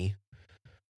wealthy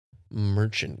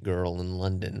merchant girl in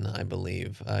London, I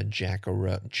believe.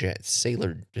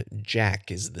 Sailor Jack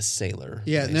is the sailor.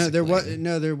 Yeah,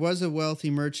 basically. there was a wealthy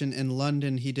merchant in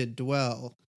London. He did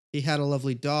dwell. He had a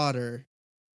lovely daughter.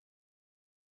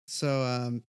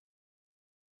 So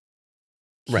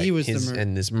right. He was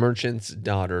and this merchant's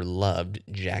daughter loved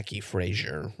Jackie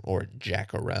Fraser, or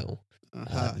Jack-A-Row.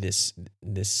 This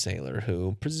sailor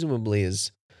who presumably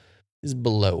is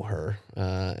below her,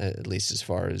 at least as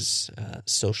far as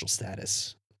social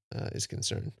status is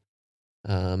concerned.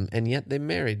 And yet they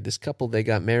married. This couple, they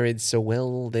got married, so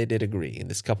well they did agree. And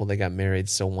this couple, they got married,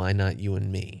 so why not you and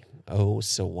me? Oh,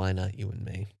 so why not you and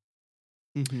me?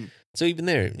 Mm-hmm. So even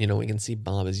there, we can see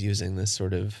Bob is using this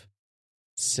sort of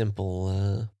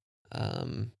simple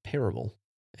parable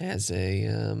as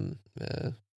a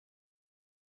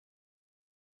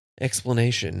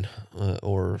explanation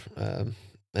or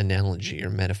analogy or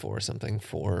metaphor or something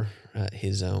for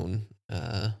his own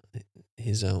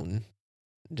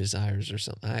desires or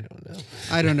something. I don't know.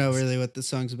 I don't know really what the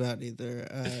song's about either.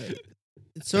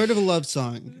 It's sort of a love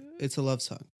song. It's a love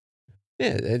song.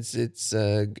 Yeah, it's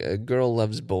a girl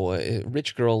loves boy,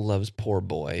 rich girl loves poor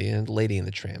boy, and Lady and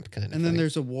the Tramp kind of thing. And then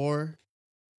there's a war.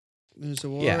 There's a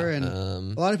war, and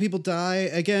a lot of people die.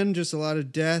 Again, just a lot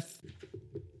of death.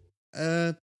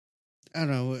 I don't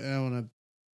know. I don't want to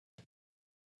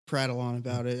prattle on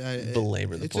about it.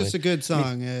 Belabor the it's point. It's just a good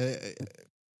song.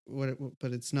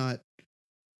 But it's not.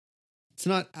 It's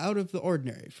not out of the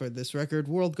ordinary for this record.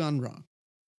 World Gone Wrong.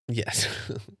 Yes.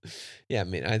 Yeah, I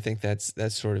mean, I think that's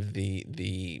sort of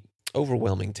the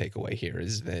overwhelming takeaway here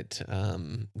is that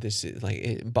this is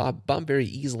like Bob very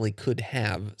easily could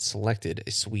have selected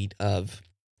a suite of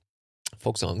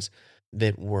folk songs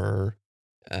that were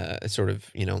sort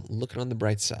of, looking on the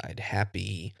bright side,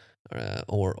 happy,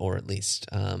 or at least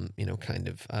kind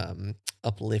of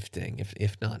uplifting,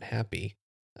 if not happy,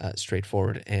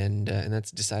 straightforward, and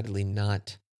that's decidedly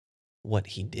not what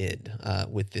he did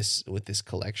with this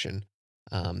collection.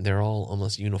 They're all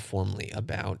almost uniformly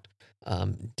about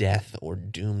death or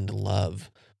doomed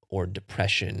love or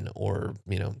depression or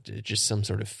just some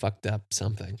sort of fucked up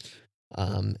something.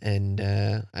 And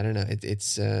I don't know.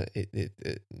 It's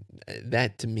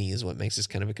that to me is what makes this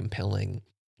kind of a compelling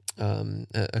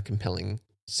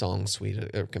song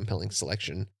suite or compelling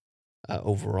selection.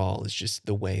 Overall, is just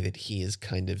the way that he is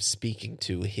kind of speaking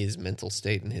to his mental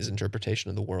state and his interpretation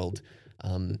of the world,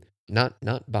 not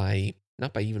by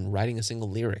even writing a single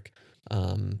lyric,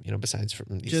 besides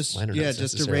from these liner notes.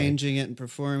 Just arranging it and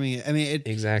performing it. I mean,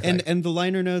 exactly. And the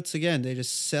liner notes again, they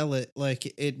just sell it.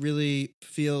 Like it really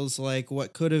feels like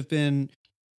what could have been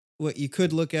what you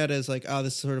could look at as like, oh,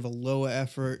 this is sort of a low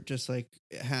effort, just like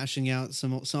hashing out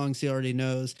some songs he already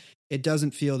knows. It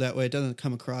doesn't feel that way. It doesn't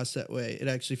come across that way. It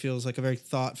actually feels like a very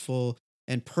thoughtful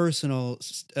and personal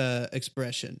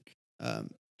expression.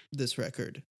 This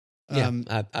record.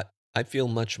 I feel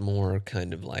much more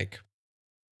kind of like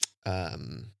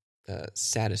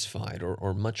satisfied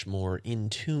or much more in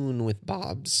tune with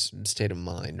Bob's state of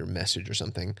mind or message or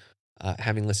something,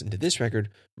 having listened to this record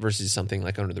versus something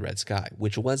like Under the Red Sky,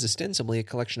 which was ostensibly a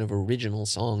collection of original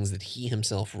songs that he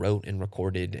himself wrote and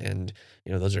recorded, and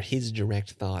those are his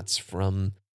direct thoughts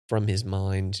from his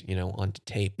mind, onto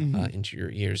tape, into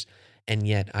your ears. And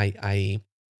yet I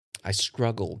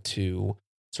struggle to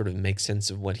sort of make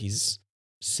sense of what he's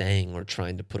saying or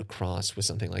trying to put across with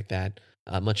something like that,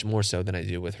 much more so than I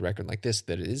do with a record like this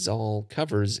that is all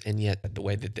covers, and yet the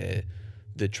way that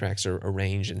the tracks are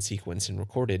arranged and sequenced and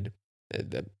recorded,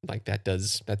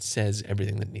 that says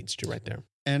everything that needs to right there.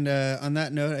 And on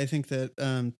that note, I think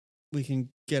that we can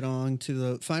get on to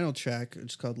the final track,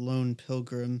 which is called Lone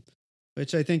Pilgrim,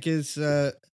 which I think is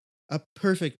a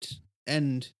perfect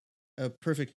end, a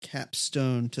perfect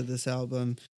capstone to this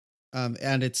album,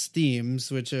 and its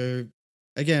themes, which are,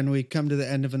 again, we come to the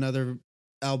end of another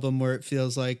album where it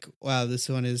feels like, wow, this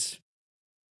one is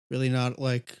really not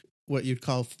like what you'd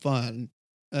call fun.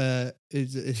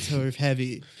 It's sort of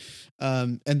heavy.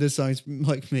 And this song's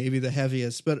like maybe the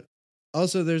heaviest, but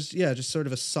also there's just sort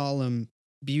of a solemn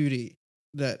beauty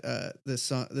that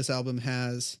this album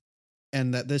has,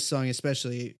 and that this song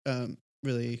especially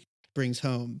really brings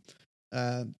home.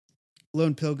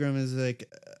 Lone Pilgrim is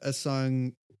like a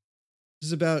song.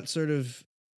 It's about sort of.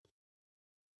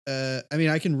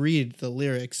 I can read the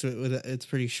lyrics, so it's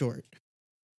pretty short.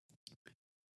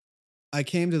 I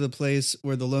came to the place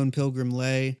where the lone pilgrim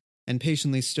lay, and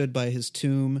patiently stood by his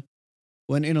tomb,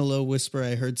 when in a low whisper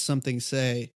I heard something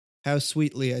say, "How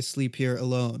sweetly I sleep here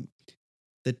alone.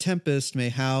 The tempest may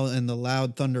howl and the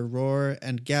loud thunder roar,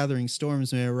 and gathering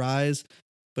storms may arise,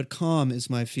 but calm is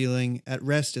my feeling, at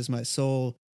rest is my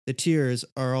soul, the tears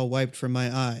are all wiped from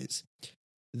my eyes.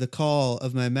 The call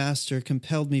of my master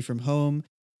compelled me from home,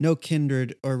 no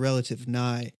kindred or relative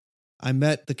nigh. I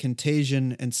met the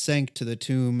contagion and sank to the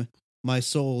tomb, my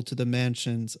soul to the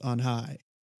mansions on high.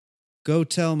 Go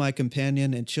tell my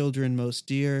companion and children most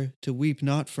dear, to weep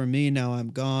not for me now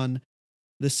I'm gone.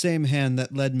 The same hand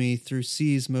that led me through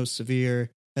seas most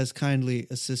severe has kindly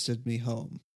assisted me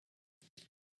home."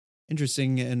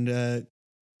 Interesting and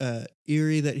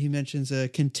eerie that he mentions a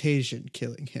contagion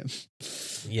killing him.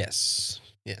 Yes,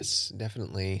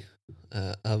 definitely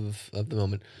of the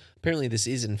moment. Apparently, this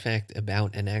is in fact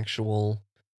about an actual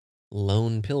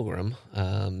lone pilgrim.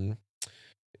 Are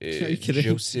you kidding?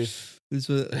 Joseph. This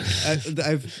was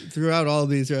I've throughout all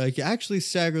these are like, actually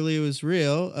Staggerly was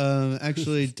real.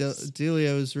 Actually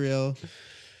Delia was real.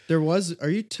 There was. Do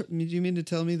you mean to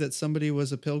tell me that somebody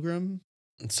was a pilgrim?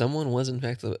 Someone was in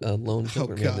fact a lone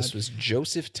pilgrim. God. Yeah, this was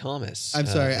Joseph Thomas. I'm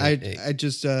sorry. I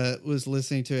just was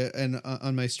listening to it and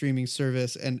on my streaming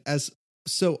service, and as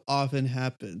so often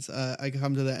happens, I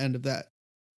come to the end of that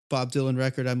Bob Dylan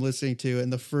record I'm listening to,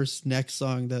 and the first next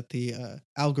song that the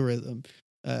algorithm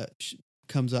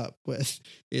comes up with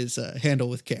is "Handle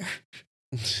with Care."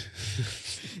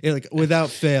 Like without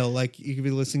fail, like you could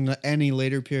be listening to any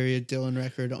later period Dylan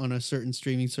record on a certain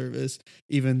streaming service,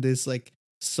 even this like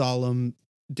solemn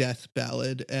death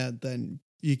ballad, and then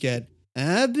you get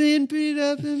 "I've been beat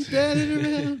up and battered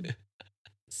around."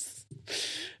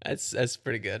 That's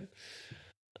pretty good.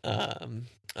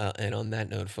 And on that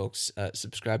note, folks,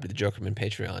 subscribe to the Jokerman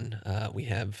Patreon. We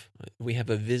have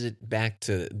a visit back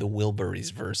to the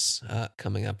Wilburys verse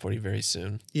coming up for you very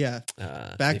soon. Yeah,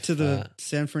 back to the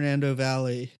San Fernando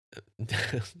Valley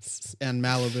and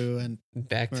Malibu, and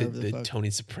back to the Tony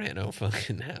Soprano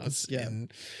fucking house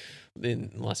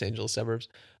in Los Angeles suburbs.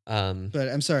 But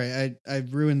I'm sorry, I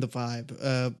ruined the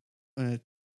vibe.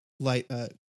 Light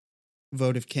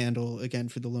votive candle again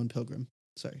for the Lone Pilgrim.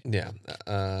 Sorry. Yeah.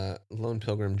 Lone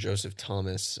Pilgrim Joseph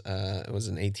Thomas was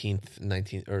born in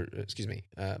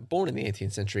the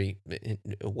 18th century,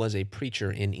 was a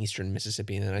preacher in eastern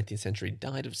Mississippi in the 19th century,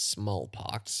 died of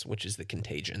smallpox, which is the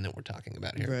contagion that we're talking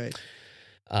about here.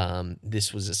 Right.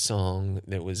 This was a song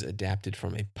that was adapted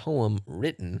from a poem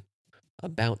written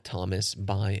about Thomas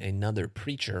by another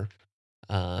preacher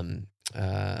who,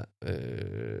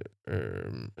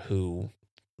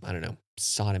 I don't know,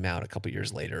 sought him out a couple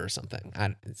years later or something.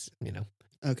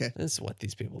 Okay. This is what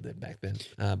these people did back then.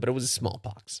 But it was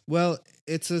smallpox. Well,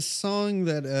 it's a song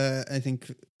that I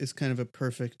think is kind of a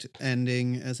perfect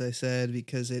ending, as I said,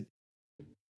 because it,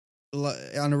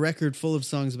 on a record full of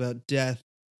songs about death,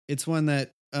 it's one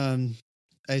that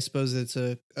I I suppose it's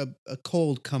a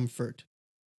cold comfort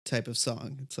type of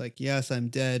song. It's like, yes, I'm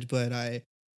dead, but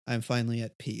I'm finally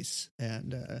at peace,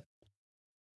 and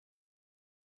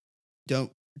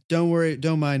don't worry,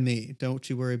 don't mind me. Don't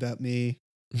you worry about me.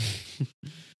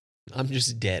 I'm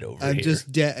just dead over I'm here.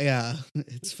 just dead. Yeah,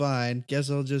 it's fine. Guess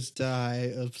I'll just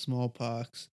die of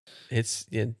smallpox. It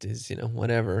is,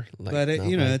 whatever. Like, But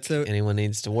not like anyone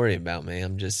needs to worry about me.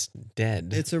 I'm just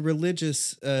dead. It's a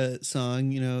religious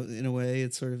song, in a way.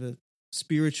 It's sort of a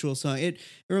spiritual song. It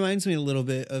reminds me a little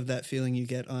bit of that feeling you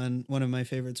get on one of my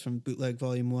favorites from Bootleg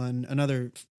Volume 1,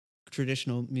 another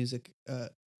traditional music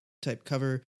type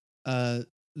cover, the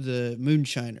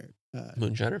Moonshiner.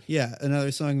 Moonshiner? Yeah,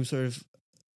 another song sort of,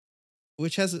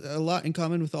 which has a lot in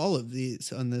common with all of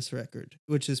these on this record,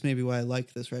 which is maybe why I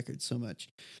like this record so much.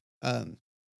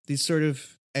 These sort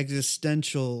of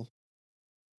existential,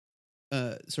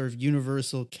 sort of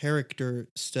universal character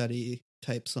study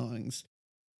type songs.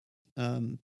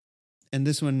 And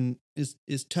this one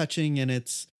is touching in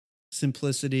its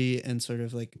simplicity and sort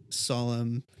of like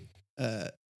solemn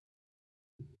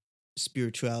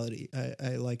spirituality.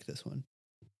 I like this one.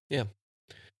 Yeah.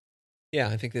 Yeah,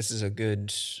 I think this is a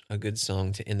good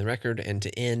song to end the record and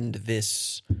to end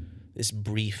this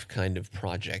brief kind of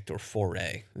project or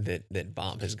foray that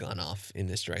Bob has gone off in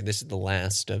this direction. This is the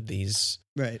last of these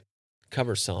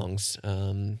cover songs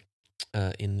in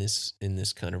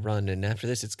this kind of run, and after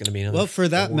this, it's going to be another. Well, for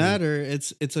that matter,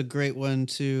 it's a great one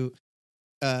to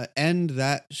end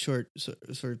that short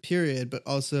sort of period, but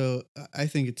also I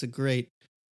think it's a great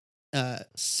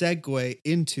segue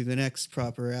into the next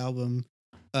proper album.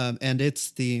 And its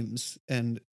themes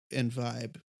and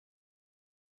vibe.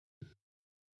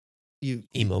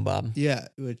 Emo Bob. Yeah,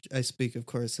 which I speak, of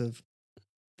course, of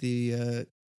the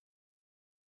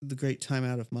great Time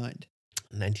Out of Mind.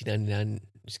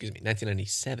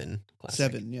 1997 classic.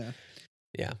 7, yeah.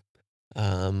 Yeah.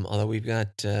 Although we've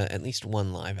got at least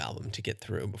one live album to get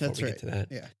through before we get to that.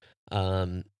 Yeah.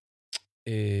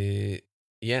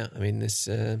 Yeah, I mean this.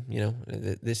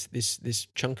 This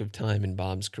chunk of time in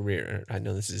Bob's career. I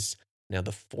know this is now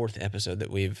the 4th episode that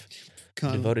we've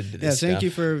devoted to this. Yeah, thank you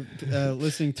for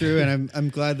listening through, and I'm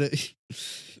glad that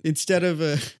instead of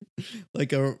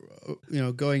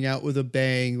going out with a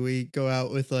bang, we go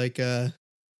out with like a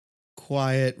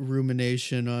quiet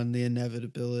rumination on the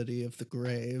inevitability of the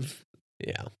grave.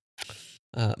 Yeah.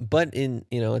 But at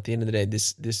the end of the day,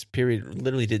 this period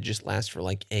literally did just last for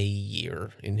like a year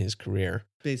in his career,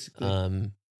 basically.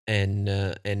 And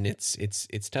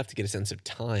it's tough to get a sense of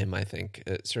time. I think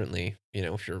certainly,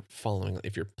 if you're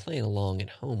playing along at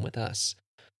home with us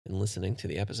and listening to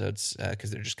the episodes because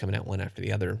they're just coming out one after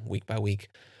the other, week by week.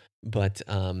 But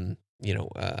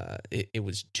it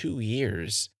was 2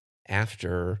 years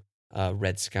after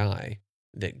Red Sky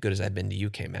that Good as I've Been to You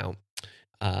came out.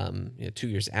 2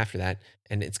 years after that,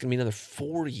 and it's gonna be another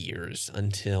 4 years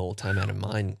until Time Out of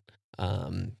Mind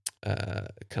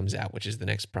comes out, which is the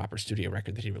next proper studio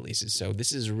record that he releases. So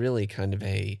this is really kind of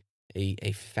a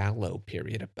fallow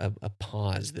period, a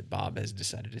pause that Bob has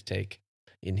decided to take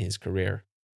in his career.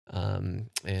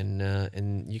 And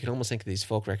you can almost think of these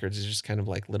folk records as just kind of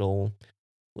like little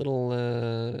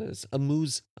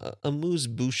amuse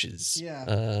bouches.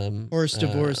 Yeah. Horse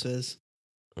divorces.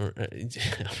 For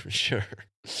sure.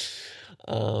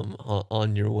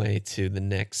 On your way to the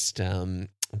next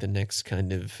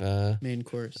kind of main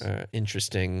course,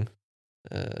 interesting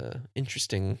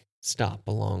stop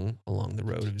along the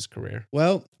road of his career.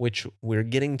 Well, which we're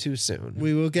getting to soon.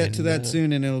 We will get to that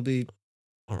soon, and we're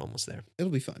almost there.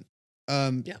 It'll be fun.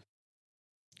 Yeah,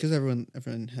 because everyone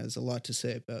has a lot to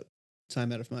say about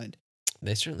Time Out of Mind.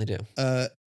 They certainly do.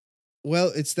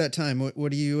 Well, it's that time.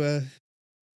 What do you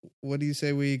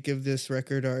say we give this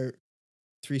record our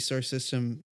 3-star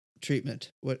system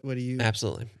treatment? What do you?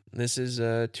 Absolutely. This is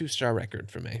a 2-star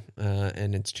record for me.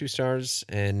 And it's 2 stars,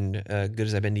 and Good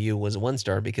as I've Been to You was a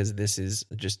 1-star because this is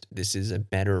a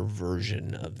better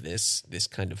version of this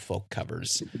kind of folk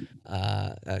covers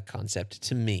concept,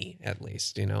 to me at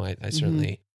least. I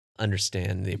certainly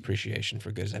understand the appreciation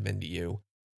for Good as I've Been to You.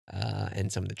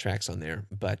 And some of the tracks on there,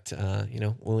 but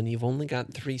when you've only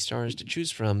got 3 stars to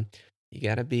choose from, you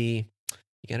gotta be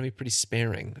pretty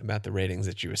sparing about the ratings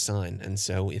that you assign. And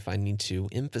so if I need to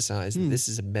emphasize that this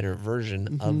is a better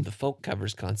version of the folk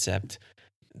covers concept,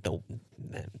 the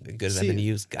Good as I've Been to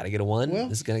You's got to get a 1. Well,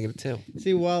 this is got to get a 2.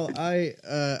 See, while I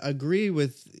agree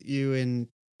with you in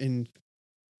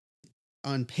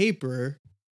on paper,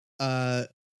 I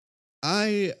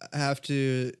have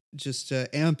to just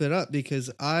amp it up because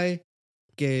I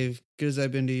gave Good as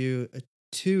I've Been to You a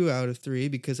 2 out of 3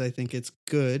 because I think it's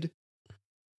good.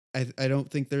 I don't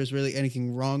think there's really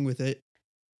anything wrong with it.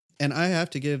 And I have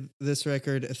to give this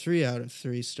record a 3 out of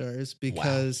 3 stars Wow.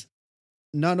 because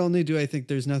not only do I think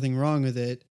there's nothing wrong with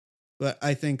it, but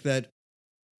I think that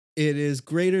it is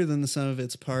greater than the sum of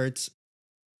its parts,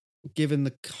 given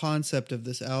the concept of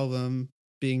this album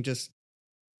being just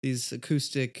these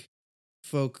acoustic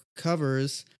folk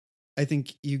covers. I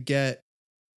think you get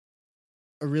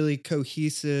a really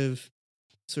cohesive,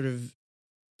 sort of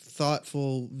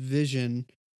thoughtful vision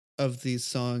of these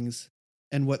songs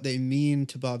and what they mean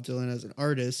to Bob Dylan as an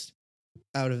artist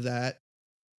out of that.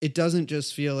 It doesn't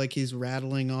just feel like he's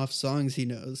rattling off songs he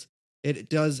knows. It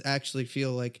does actually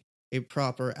feel like a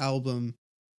proper album.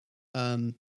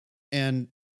 And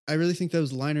I really think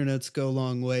those liner notes go a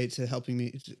long way to helping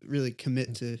me to really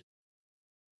commit to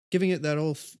giving it that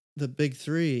the big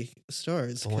 3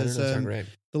 stars. The liner notes are great.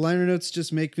 The liner notes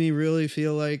just make me really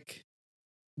feel like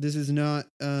this is not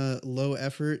low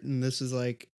effort, and this is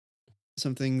like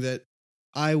something that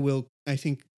I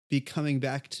think, be coming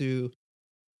back to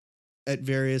at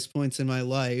various points in my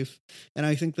life. And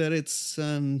I think that it's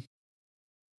a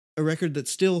record that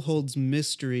still holds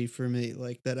mystery for me,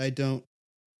 like that I don't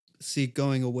see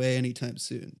going away anytime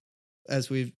soon. As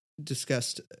we've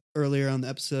discussed earlier on the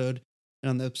episode and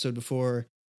on the episode before,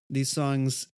 these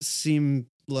songs seem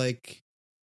like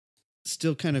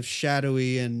still kind of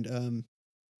shadowy, and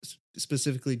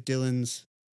specifically Dylan's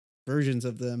versions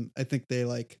of them, I think they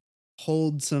like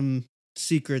hold some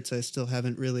secrets I still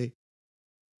haven't really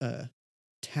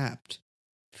tapped,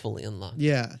 fully unlocked.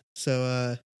 Yeah.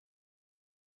 So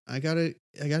I gotta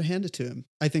hand it to him.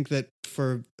 I think that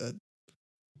for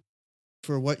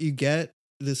what you get,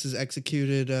 this is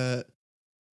executed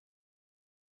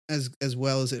as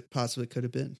well as it possibly could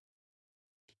have been.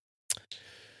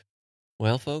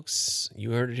 Well, folks,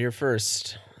 you heard it here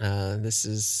first. This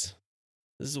is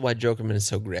why Jokerman is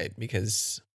so great,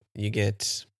 because you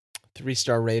get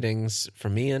 3-star ratings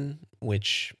from Ian,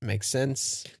 which makes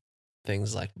sense.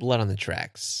 Things like Blood on the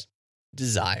Tracks,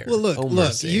 Desire. Well, look,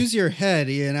 Mercy. use your head,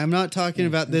 Ian. I'm not talking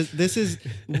about this. This is,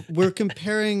 we're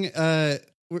comparing,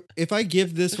 if I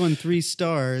give this one 3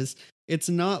 stars, it's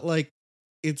not like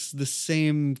it's the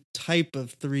same type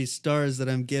of 3 stars that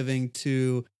I'm giving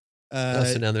to.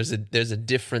 So now there's a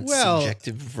different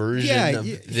subjective version of.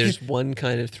 There's one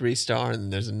kind of 3-star,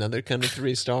 and there's another kind of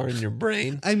 3-star in your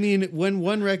brain. I mean, when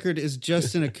one record is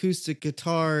just an acoustic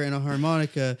guitar and a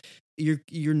harmonica,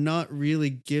 you're not really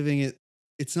giving it.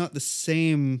 It's not the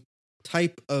same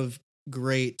type of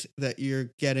great that you're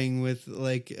getting with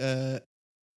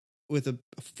with a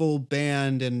full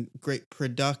band and great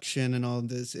production and all of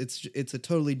this. It's a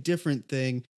totally different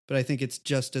thing, but I think it's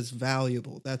just as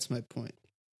valuable. That's my point.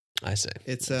 I see.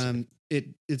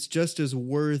 It's just as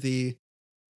worthy,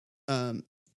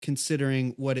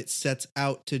 considering what it sets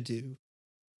out to do.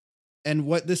 And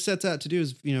what this sets out to do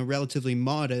is, relatively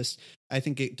modest. I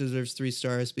think it deserves 3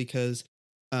 stars because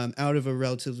out of a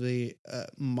relatively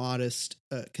modest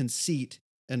conceit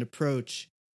and approach,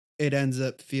 it ends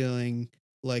up feeling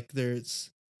like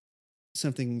there's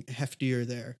something heftier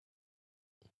there.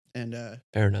 And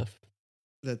fair enough.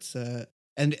 That's and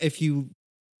if you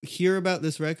hear about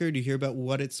this record, you hear about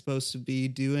what it's supposed to be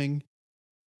doing,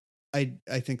 I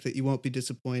think that you won't be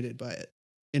disappointed by it.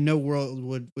 In no world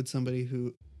would somebody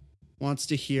who wants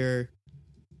to hear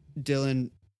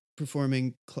Dylan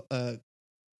performing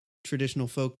traditional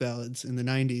folk ballads in the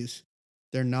 90s,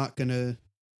 they're not going to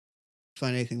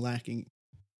find anything lacking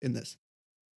in this.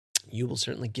 You will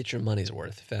certainly get your money's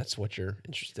worth if that's what you're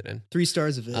interested in. 3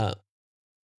 stars of it.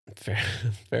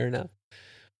 Fair enough.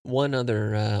 One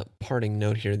other parting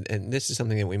note here, and this is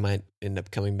something that we might end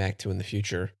up coming back to in the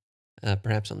future,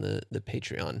 perhaps on the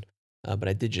Patreon. But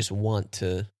I did just want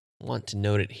to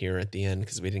note it here at the end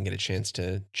because we didn't get a chance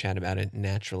to chat about it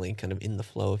naturally, kind of in the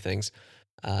flow of things.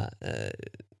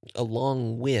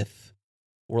 Along with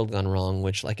World Gone Wrong,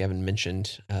 which, like Evan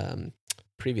mentioned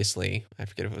previously, I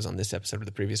forget if it was on this episode or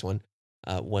the previous one,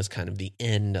 was kind of the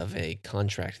end of a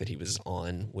contract that he was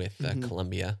on with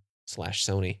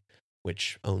Columbia/Sony,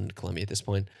 which owned Columbia at this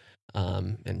point.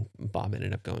 And Bob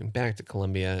ended up going back to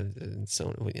Columbia, and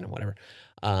so whatever.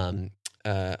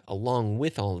 Along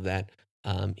with all of that,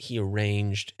 he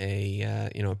arranged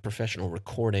a professional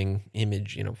recording,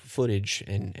 image, footage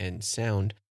and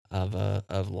sound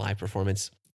of live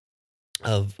performance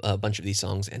of a bunch of these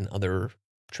songs and other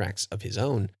tracks of his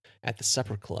own at the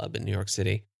Supper Club in New York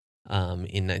City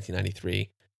in 1993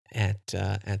 at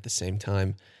the same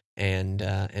time. And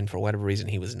for whatever reason,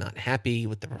 he was not happy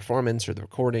with the performance or the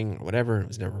recording or whatever. It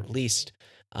was never released,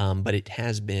 but it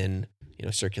has been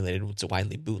circulated. It's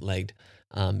widely bootlegged,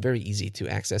 very easy to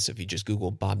access. If you just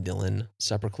Google Bob Dylan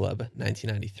Supper Club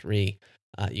 1993,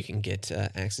 You can get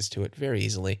access to it very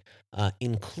easily.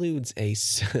 Includes a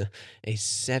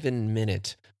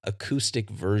 7-minute acoustic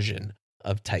version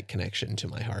of Tight Connection to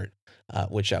My Heart,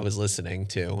 which I was listening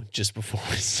to just before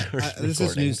we started recording. This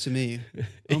is news to me.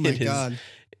 Oh my God.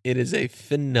 It is a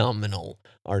phenomenal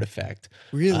artifact.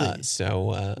 Really?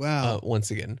 Wow.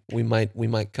 Once again, we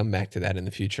might come back to that in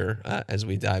the future as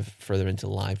we dive further into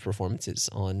live performances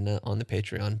on the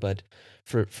Patreon. But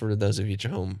for those of you at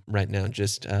home right now,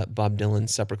 just Bob Dylan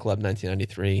Supper Club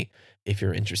 1993. If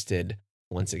you're interested,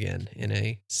 once again, in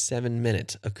a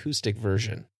 7-minute acoustic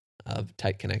version of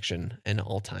Tight Connection and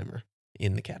All Timer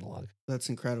in the catalog. That's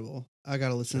incredible. I got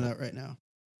to listen to that right now.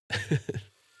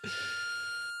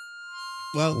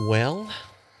 Well,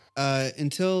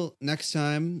 until next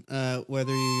time,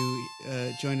 whether you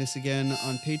join us again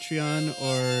on Patreon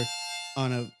or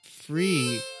on a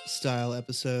free style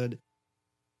episode,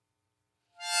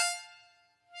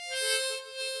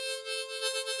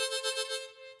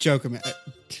 Joker Man.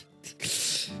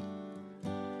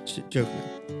 Joker Man.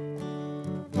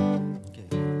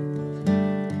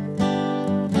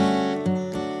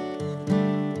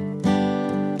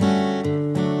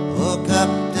 Woke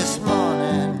up this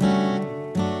morning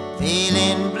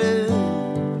feeling blue.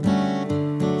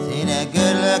 Seen a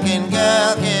good-looking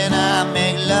girl, can I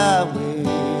make love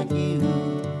with you?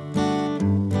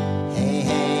 Hey,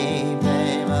 hey,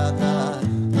 babe, I got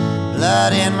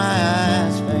blood in my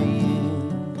eyes for you.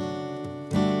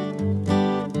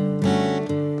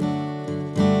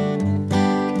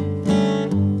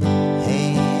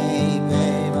 Hey, hey,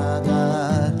 babe, I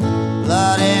got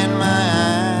blood in my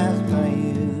eyes for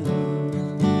you.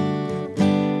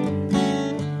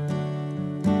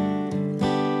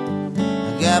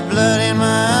 Got blood in my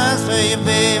eyes for you,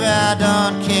 baby. I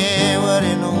don't care what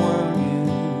in the world you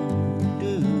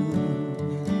do.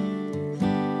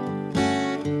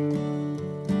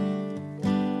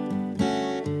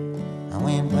 I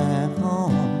went back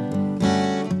home,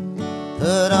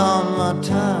 put on my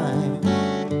time,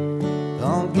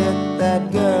 gonna get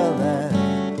that girl that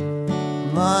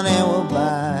money will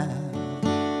buy.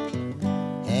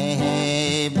 Hey,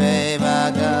 hey, babe,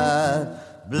 I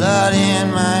got blood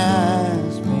in my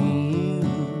eyes for you.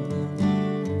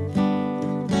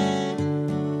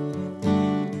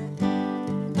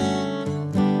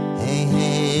 Hey,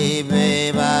 hey,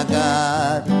 babe, I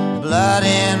got blood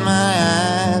in my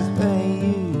eyes for you.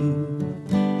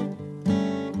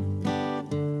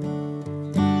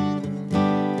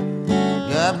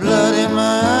 Got blood in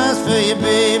my eyes for you,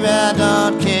 baby. I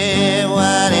don't care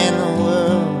what in the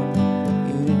world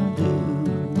you do.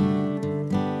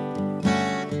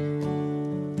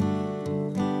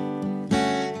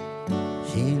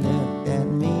 She looked at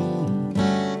me,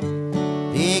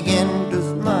 began to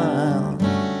smile,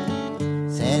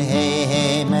 said, hey,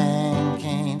 hey, man,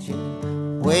 can't you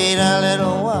wait a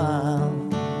little while?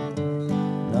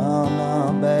 No,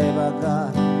 no, babe, I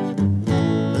got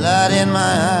blood in my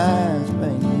eyes for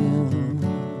you.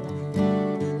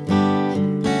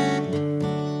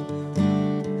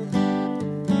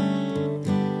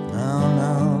 No,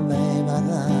 no, babe, I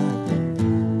got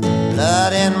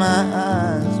blood in my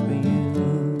eyes for you.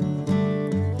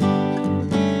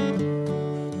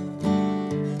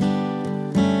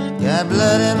 Got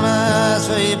blood in my eyes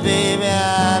for you, baby.